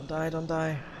 Don't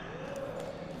die.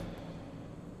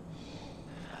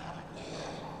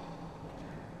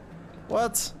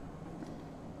 What?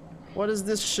 What is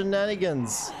this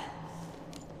shenanigans?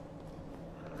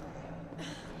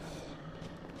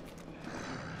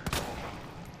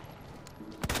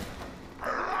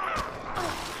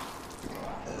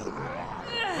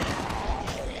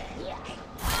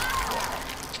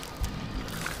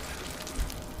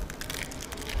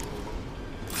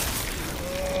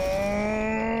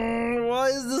 Why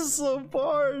is this so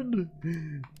hard?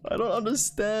 I don't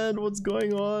understand what's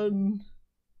going on.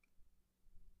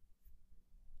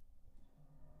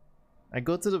 I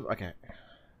go to the... Okay.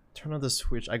 Turn on the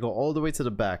switch. I go all the way to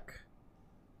the back.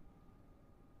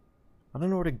 I don't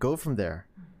know where to go from there.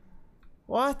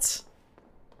 What?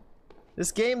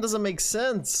 This game doesn't make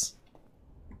sense.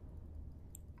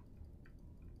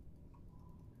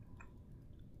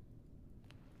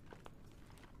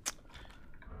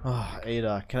 Ah, oh,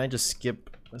 Ada, can I just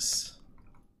skip this?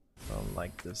 I don't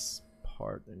like this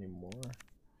part anymore.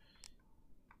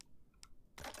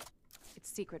 It's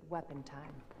secret weapon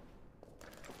time.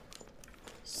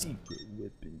 Secret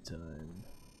weapon time.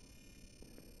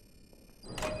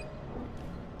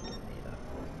 Ada.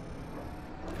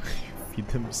 Feed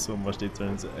them so much they turn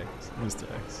into X, Mr.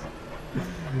 X.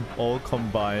 All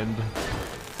combined.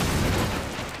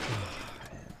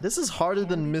 This is harder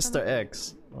than Mr.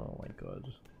 X. Oh my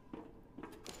god.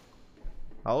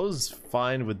 I was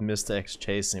fine with Mr. X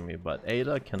chasing me, but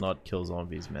Ada cannot kill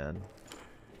zombies, man.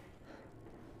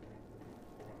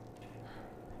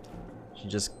 She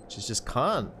just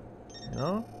can't, you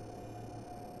know?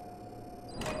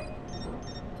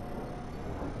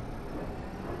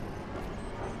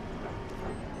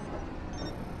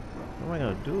 What am I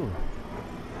gonna do?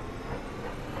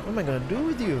 What am I gonna do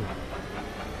with you?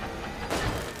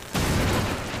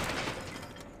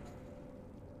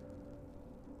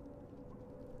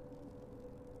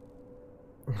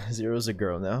 Zero's a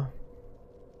girl now.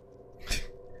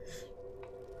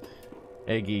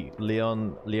 Eggy,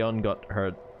 Leon got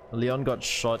hurt. Leon got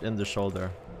shot in the shoulder,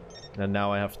 and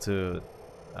now I have to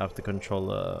control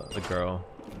the girl.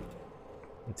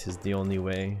 It is the only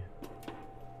way.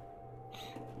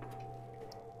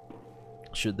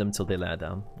 Shoot them till they lie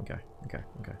down. Okay.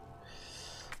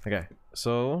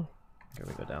 So, okay,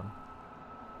 we go down.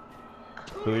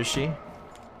 Who is she?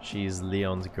 She's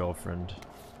Leon's girlfriend.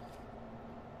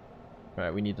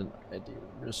 Alright, we need an ID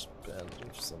wristband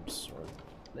of some sort.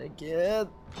 Like it.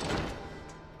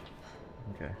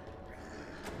 Okay.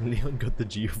 Leon got the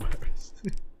G virus.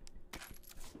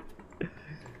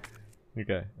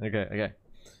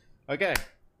 Okay.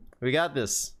 We got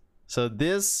this. So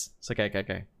this. It's okay.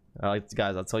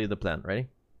 Guys, I'll tell you the plan. Ready?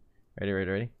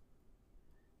 Ready?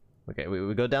 Okay,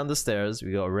 we go down the stairs.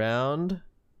 We go around.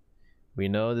 We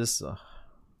know this. Wait,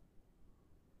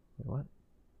 what?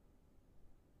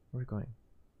 Where are we going?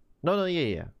 No,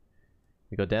 yeah.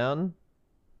 We go down.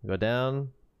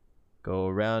 Go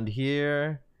around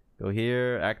here. Go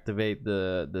here. Activate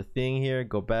the thing here.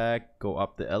 Go back. Go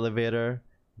up the elevator.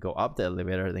 Go up the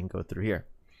elevator. Then go through here.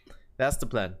 That's the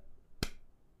plan.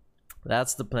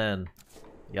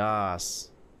 Yes.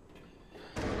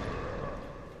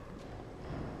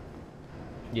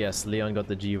 Yes, Leon got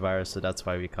the G virus, so that's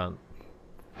why we can't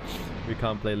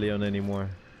play Leon anymore.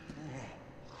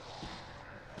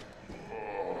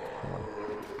 Come on,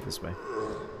 this way.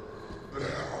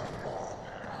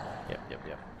 Yep.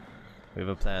 We have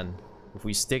a plan. If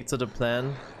we stick to the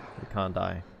plan, we can't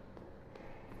die.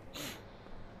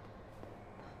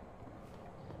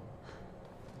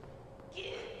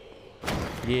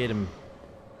 Get him.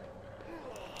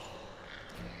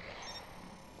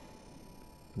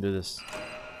 Do this.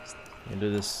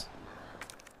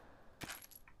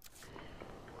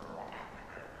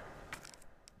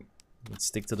 Let's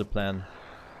stick to the plan.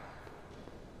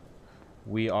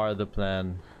 We are the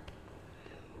plan.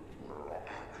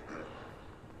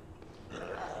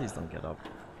 Please don't get up.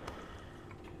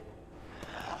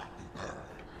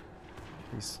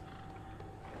 Please.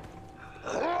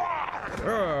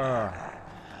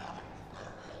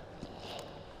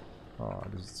 Oh,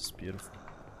 this is just beautiful.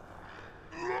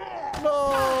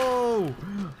 No!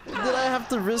 Did I have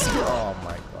to risk it? Oh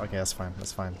my god. Okay, that's fine.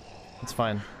 It's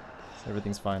fine.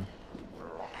 Everything's fine.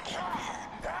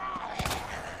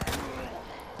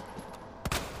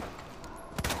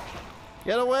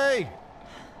 Get away!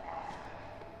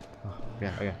 Oh,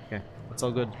 okay. It's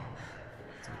all good.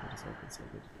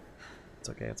 It's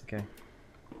okay.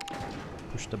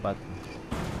 Push the button.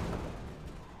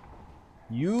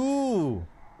 You!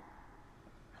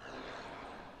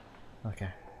 Okay.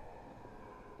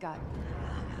 Got it.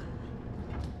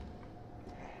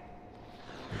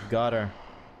 Got her.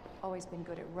 Always been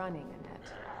good at running,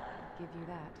 Annette. I'll give you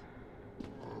that.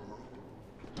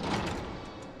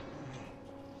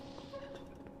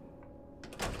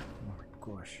 Oh my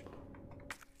gosh.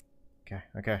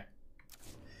 Okay.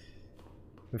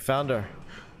 We found her.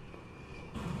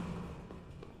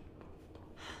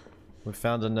 We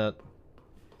found Annette.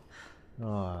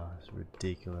 Oh, it's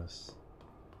ridiculous.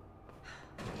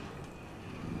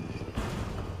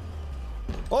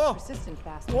 Oh! Persistent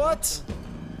bastard. What?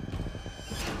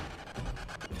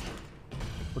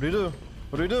 What do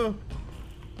we do?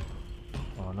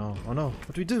 Oh no.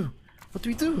 What do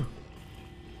we do?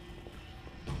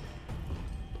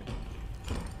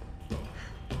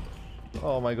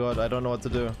 Oh my god, I don't know what to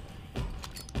do.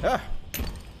 Ah!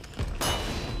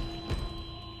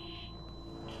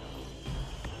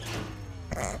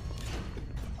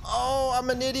 Oh, I'm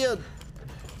an idiot!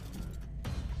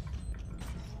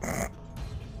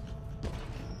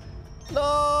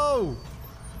 No!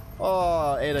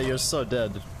 Oh, Ada, you're so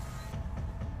dead.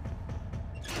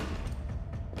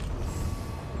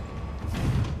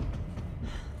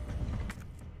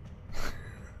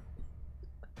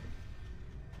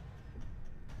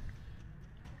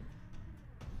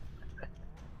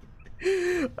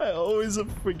 I always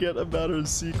forget about her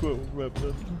secret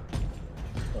weapon.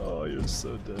 Oh, you're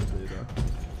so dead, Ada.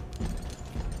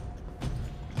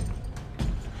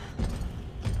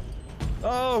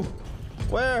 Oh!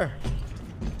 Where?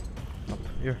 Up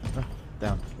here.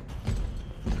 Down.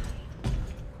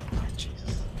 Oh,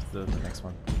 Jesus. The next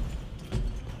one.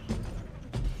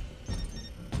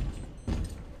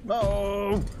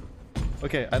 No!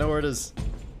 Okay, I know where it is.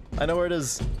 I know where it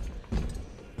is.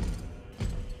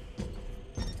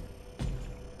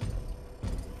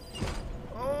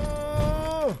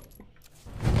 Oh!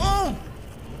 Oh!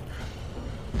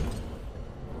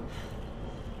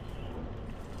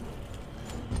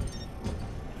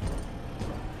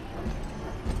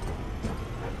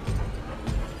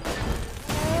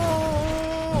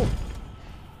 Oh!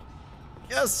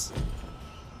 Yes!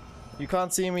 You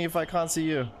can't see me if I can't see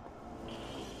you.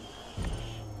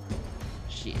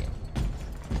 Shit.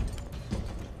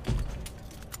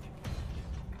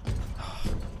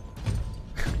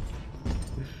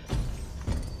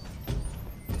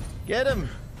 Get him!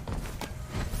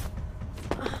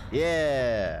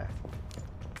 Yeah!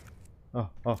 Oh,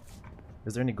 oh.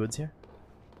 Is there any goods here?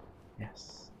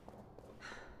 Yes.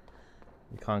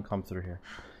 You can't come through here.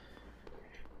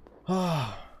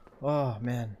 Oh, oh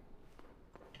man.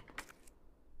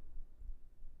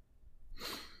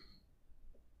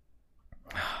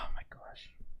 Oh my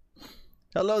gosh.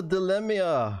 Hello,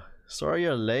 Dilemia! Sorry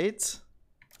you're late?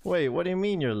 Wait, what do you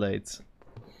mean you're late?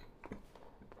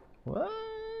 What?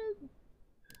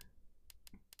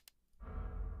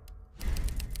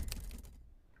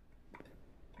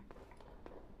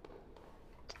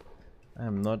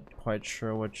 I'm not quite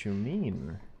sure what you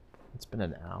mean. It's been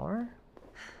an hour?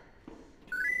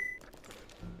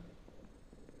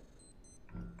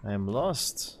 I am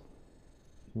lost.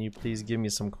 Can you please give me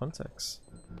some context?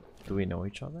 Do we know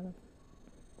each other?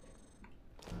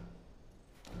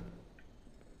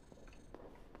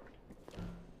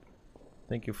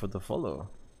 Thank you for the follow.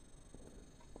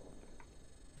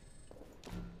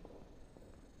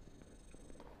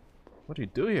 What do you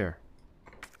do here?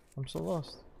 I'm so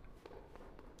lost.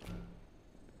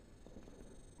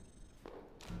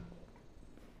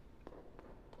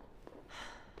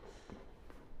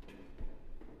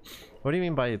 What do you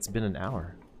mean by it's been an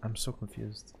hour? I'm so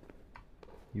confused.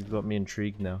 You've got me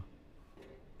intrigued now.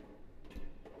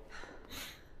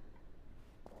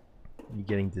 You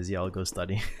getting dizzy? I'll go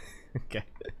study. Okay.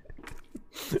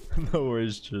 No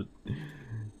worries, shit.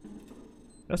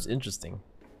 That's interesting.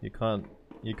 You can't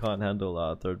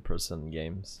handle third-person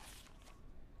games.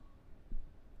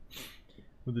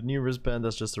 With the new wristband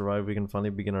that's just arrived, we can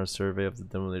finally begin our survey of the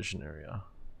demolition area.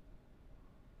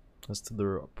 As to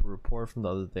the report from the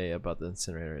other day about the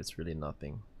incinerator, it's really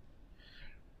nothing.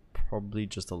 Probably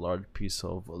just a large piece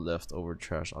of leftover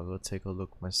trash. I'll go take a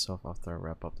look myself after I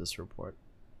wrap up this report.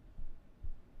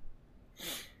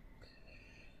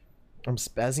 I'm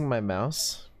spazzing my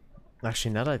mouse.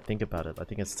 Actually, now that I think about it, I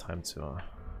think it's time to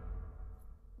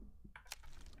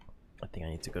I think I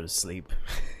need to go to sleep.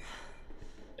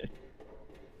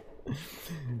 I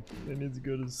need to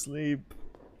go to sleep.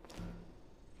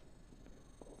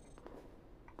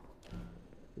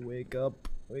 Wake up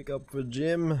for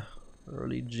gym.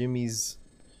 Early Jimmy's.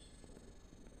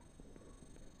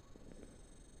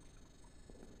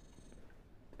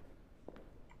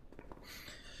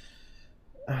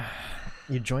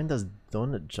 You joined us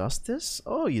Donut Justice?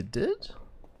 Oh, you did?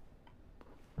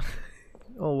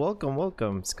 Oh,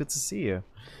 welcome. It's good to see you.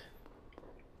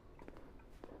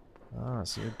 Ah,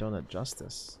 so you're Donut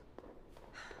Justice.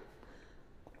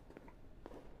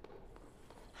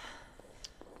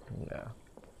 Yeah.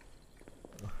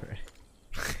 Alright.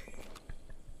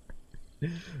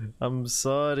 I'm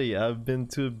sorry, I've been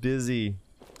too busy.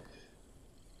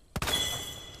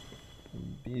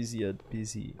 Busy at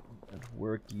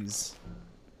workies.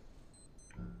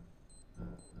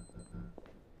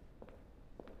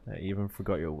 I even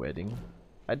forgot your wedding.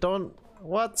 I don't...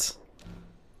 What?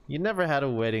 You never had a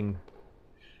wedding.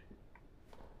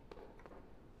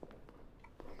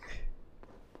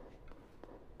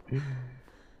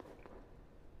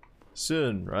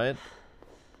 Soon, right?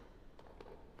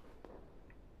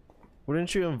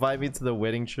 Wouldn't you invite me to the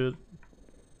wedding shoot?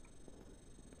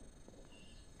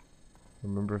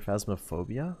 Remember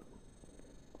Phasmophobia?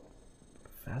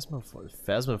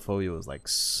 Phasmophobia was like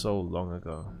so long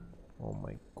ago. Oh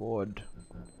my god.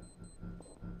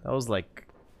 That was like...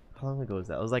 How long ago was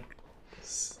that? It was like...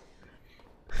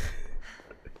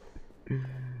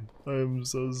 I'm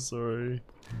so sorry.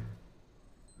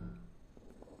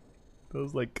 That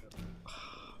was like...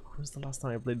 When was the last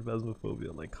time I played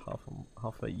Phasmophobia? Like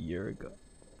half a year ago.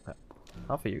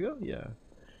 Half a year ago? Yeah.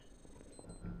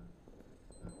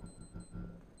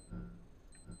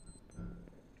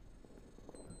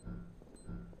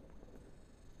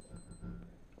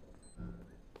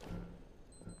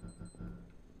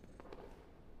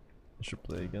 I should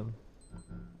play again.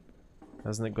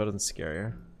 Hasn't it gotten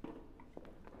scarier?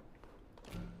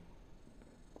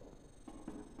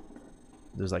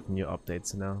 There's like new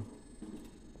updates now.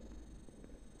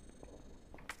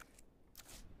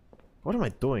 What am I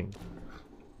doing?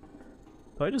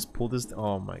 Do I just pull this?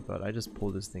 Oh my god, I just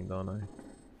pulled this thing, don't I?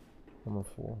 I'm a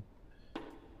fool.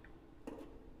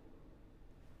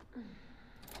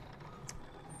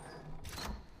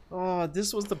 Oh,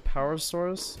 this was the power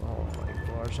source? Oh my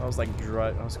gosh, I was like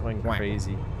I was going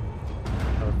crazy.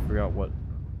 I would figure out what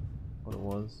it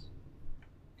was.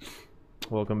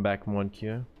 Welcome back,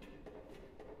 Monq.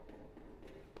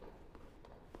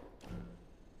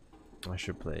 I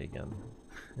should play again.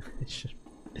 I should.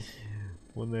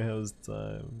 When I have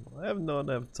time. I have not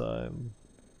enough time.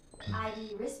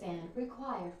 ID wristband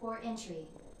required for entry.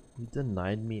 You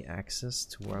denied me access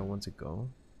to where I want to go?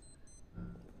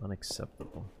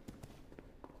 Unacceptable.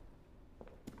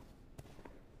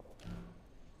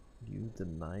 You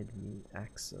denied me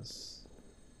access.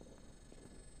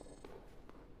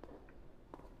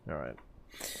 Alright.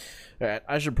 Alright,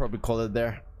 I should probably call it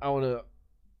there. I don't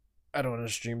wanna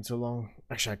stream too long.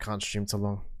 Actually, I can't stream too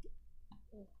long.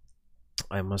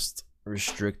 I must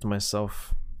restrict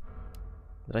myself.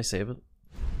 Did I save it?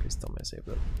 Please tell me I saved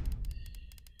it.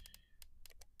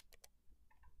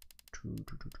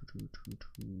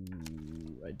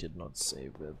 I did not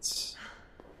save it.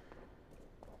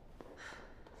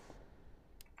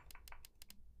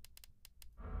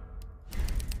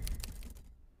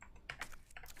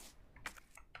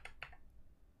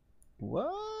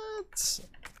 What?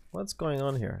 What's going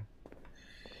on here?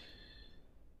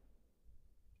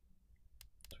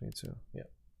 22, yeah.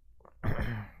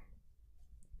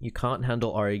 You can't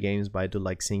handle RE games, but I do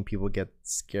like seeing people get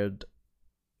scared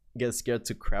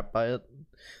to crap by it.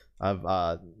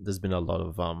 There's been a lot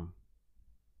of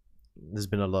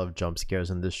jump scares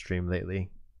in this stream lately.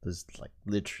 There's like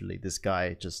literally this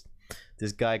guy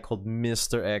called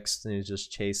Mr. X, and he's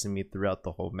just chasing me throughout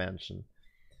the whole mansion.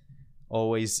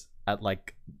 Always at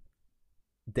like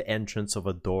the entrance of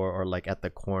a door or like at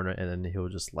the corner, and then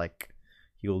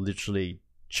he'll literally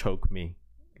choke me,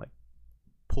 like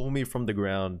pull me from the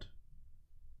ground.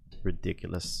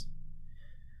 Ridiculous.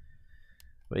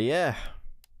 But yeah,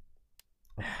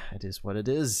 it is what it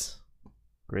is.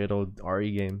 Great old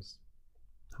RE games.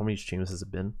 How many streams has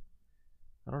it been?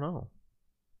 I don't know.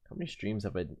 How many streams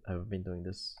have I been doing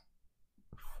this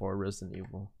for Resident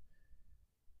Evil?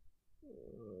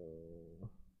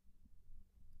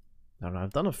 I don't know.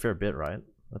 I've done a fair bit, right?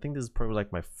 I think this is probably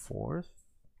like my 4th.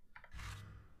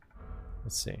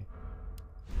 Let's see.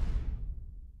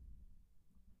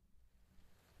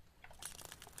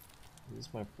 This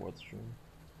is my 4th stream.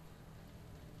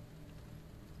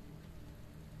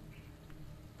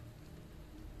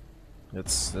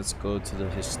 Let's go to the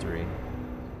history.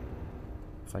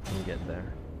 If I can get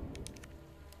there.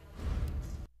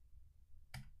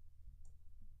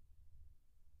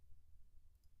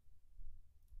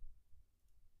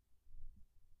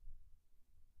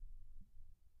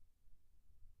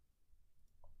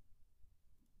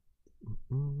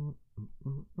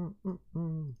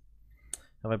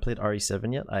 Have I played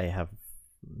RE7 yet? I have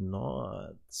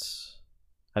not.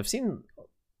 I've seen.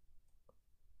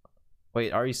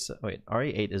 Wait,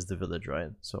 RE8 is the village, right?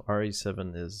 So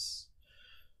RE7 is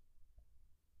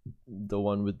the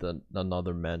one with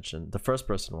another mansion, the first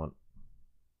person one.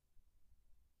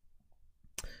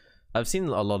 I've seen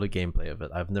a lot of gameplay of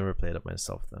it. I've never played it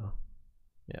myself though.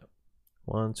 Yeah,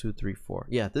 1, 2, 3, 4.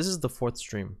 Yeah, this is the 4th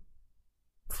stream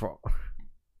for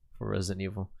Resident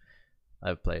Evil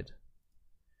I've played.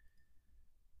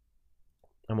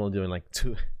 I'm only doing like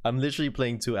 2. I'm literally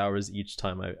playing 2 hours each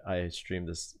time I stream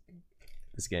this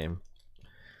game.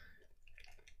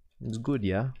 It's good,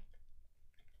 yeah.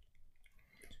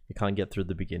 You can't get through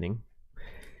the beginning.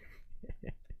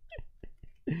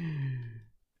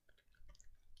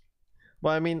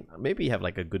 Well, I mean, maybe you have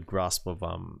like a good grasp of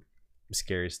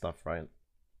scary stuff, right?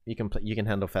 You can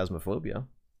handle phasmophobia.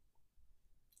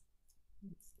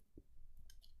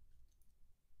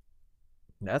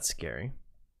 That's scary.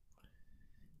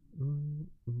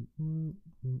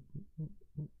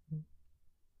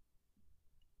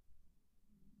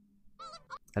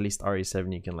 At least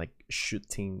RE7 you can like shoot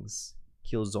things,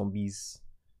 kill zombies.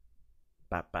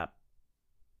 Bap bap.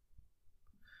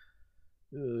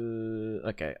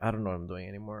 Okay, I don't know what I'm doing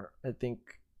anymore. I think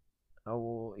I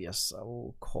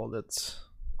will call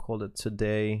it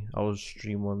today. I will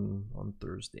stream on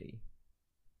Thursday.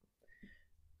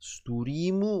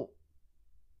 Streamu.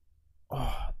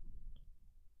 Oh.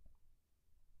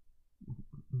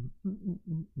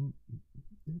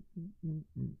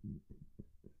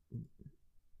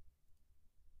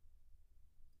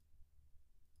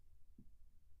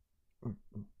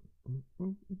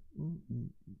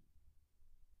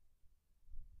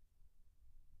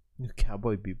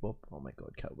 Cowboy Bebop. Oh my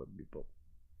god, Cowboy Bebop.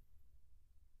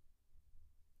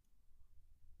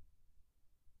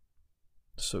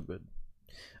 So good.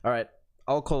 Alright,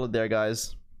 I'll call it there,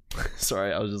 guys.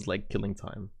 Sorry, I was just like killing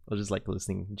time. I was just like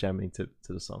listening, jamming to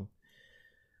the song.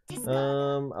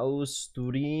 I'll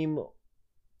stream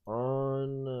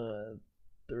on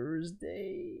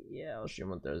Thursday. Yeah, I'll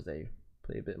stream on Thursday.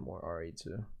 Play a bit more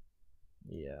RE2.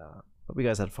 Yeah. Hope you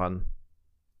guys had fun.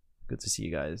 Good to see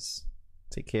you guys.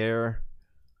 Take care.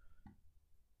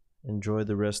 Enjoy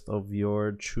the rest of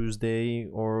your Tuesday,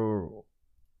 or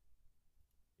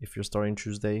if you're starting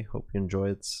Tuesday, hope you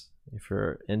enjoy it. If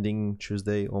you're ending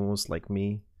Tuesday, almost like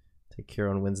me, take care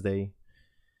on Wednesday.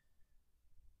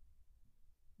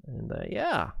 And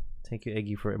yeah, thank you,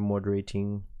 Eggy, for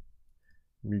moderating.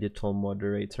 Little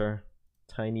moderator,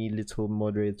 tiny little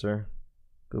moderator.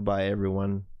 Goodbye,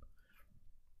 everyone.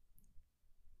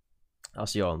 I'll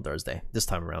see you all on Thursday, this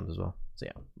time around as well. So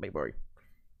yeah, bye bye.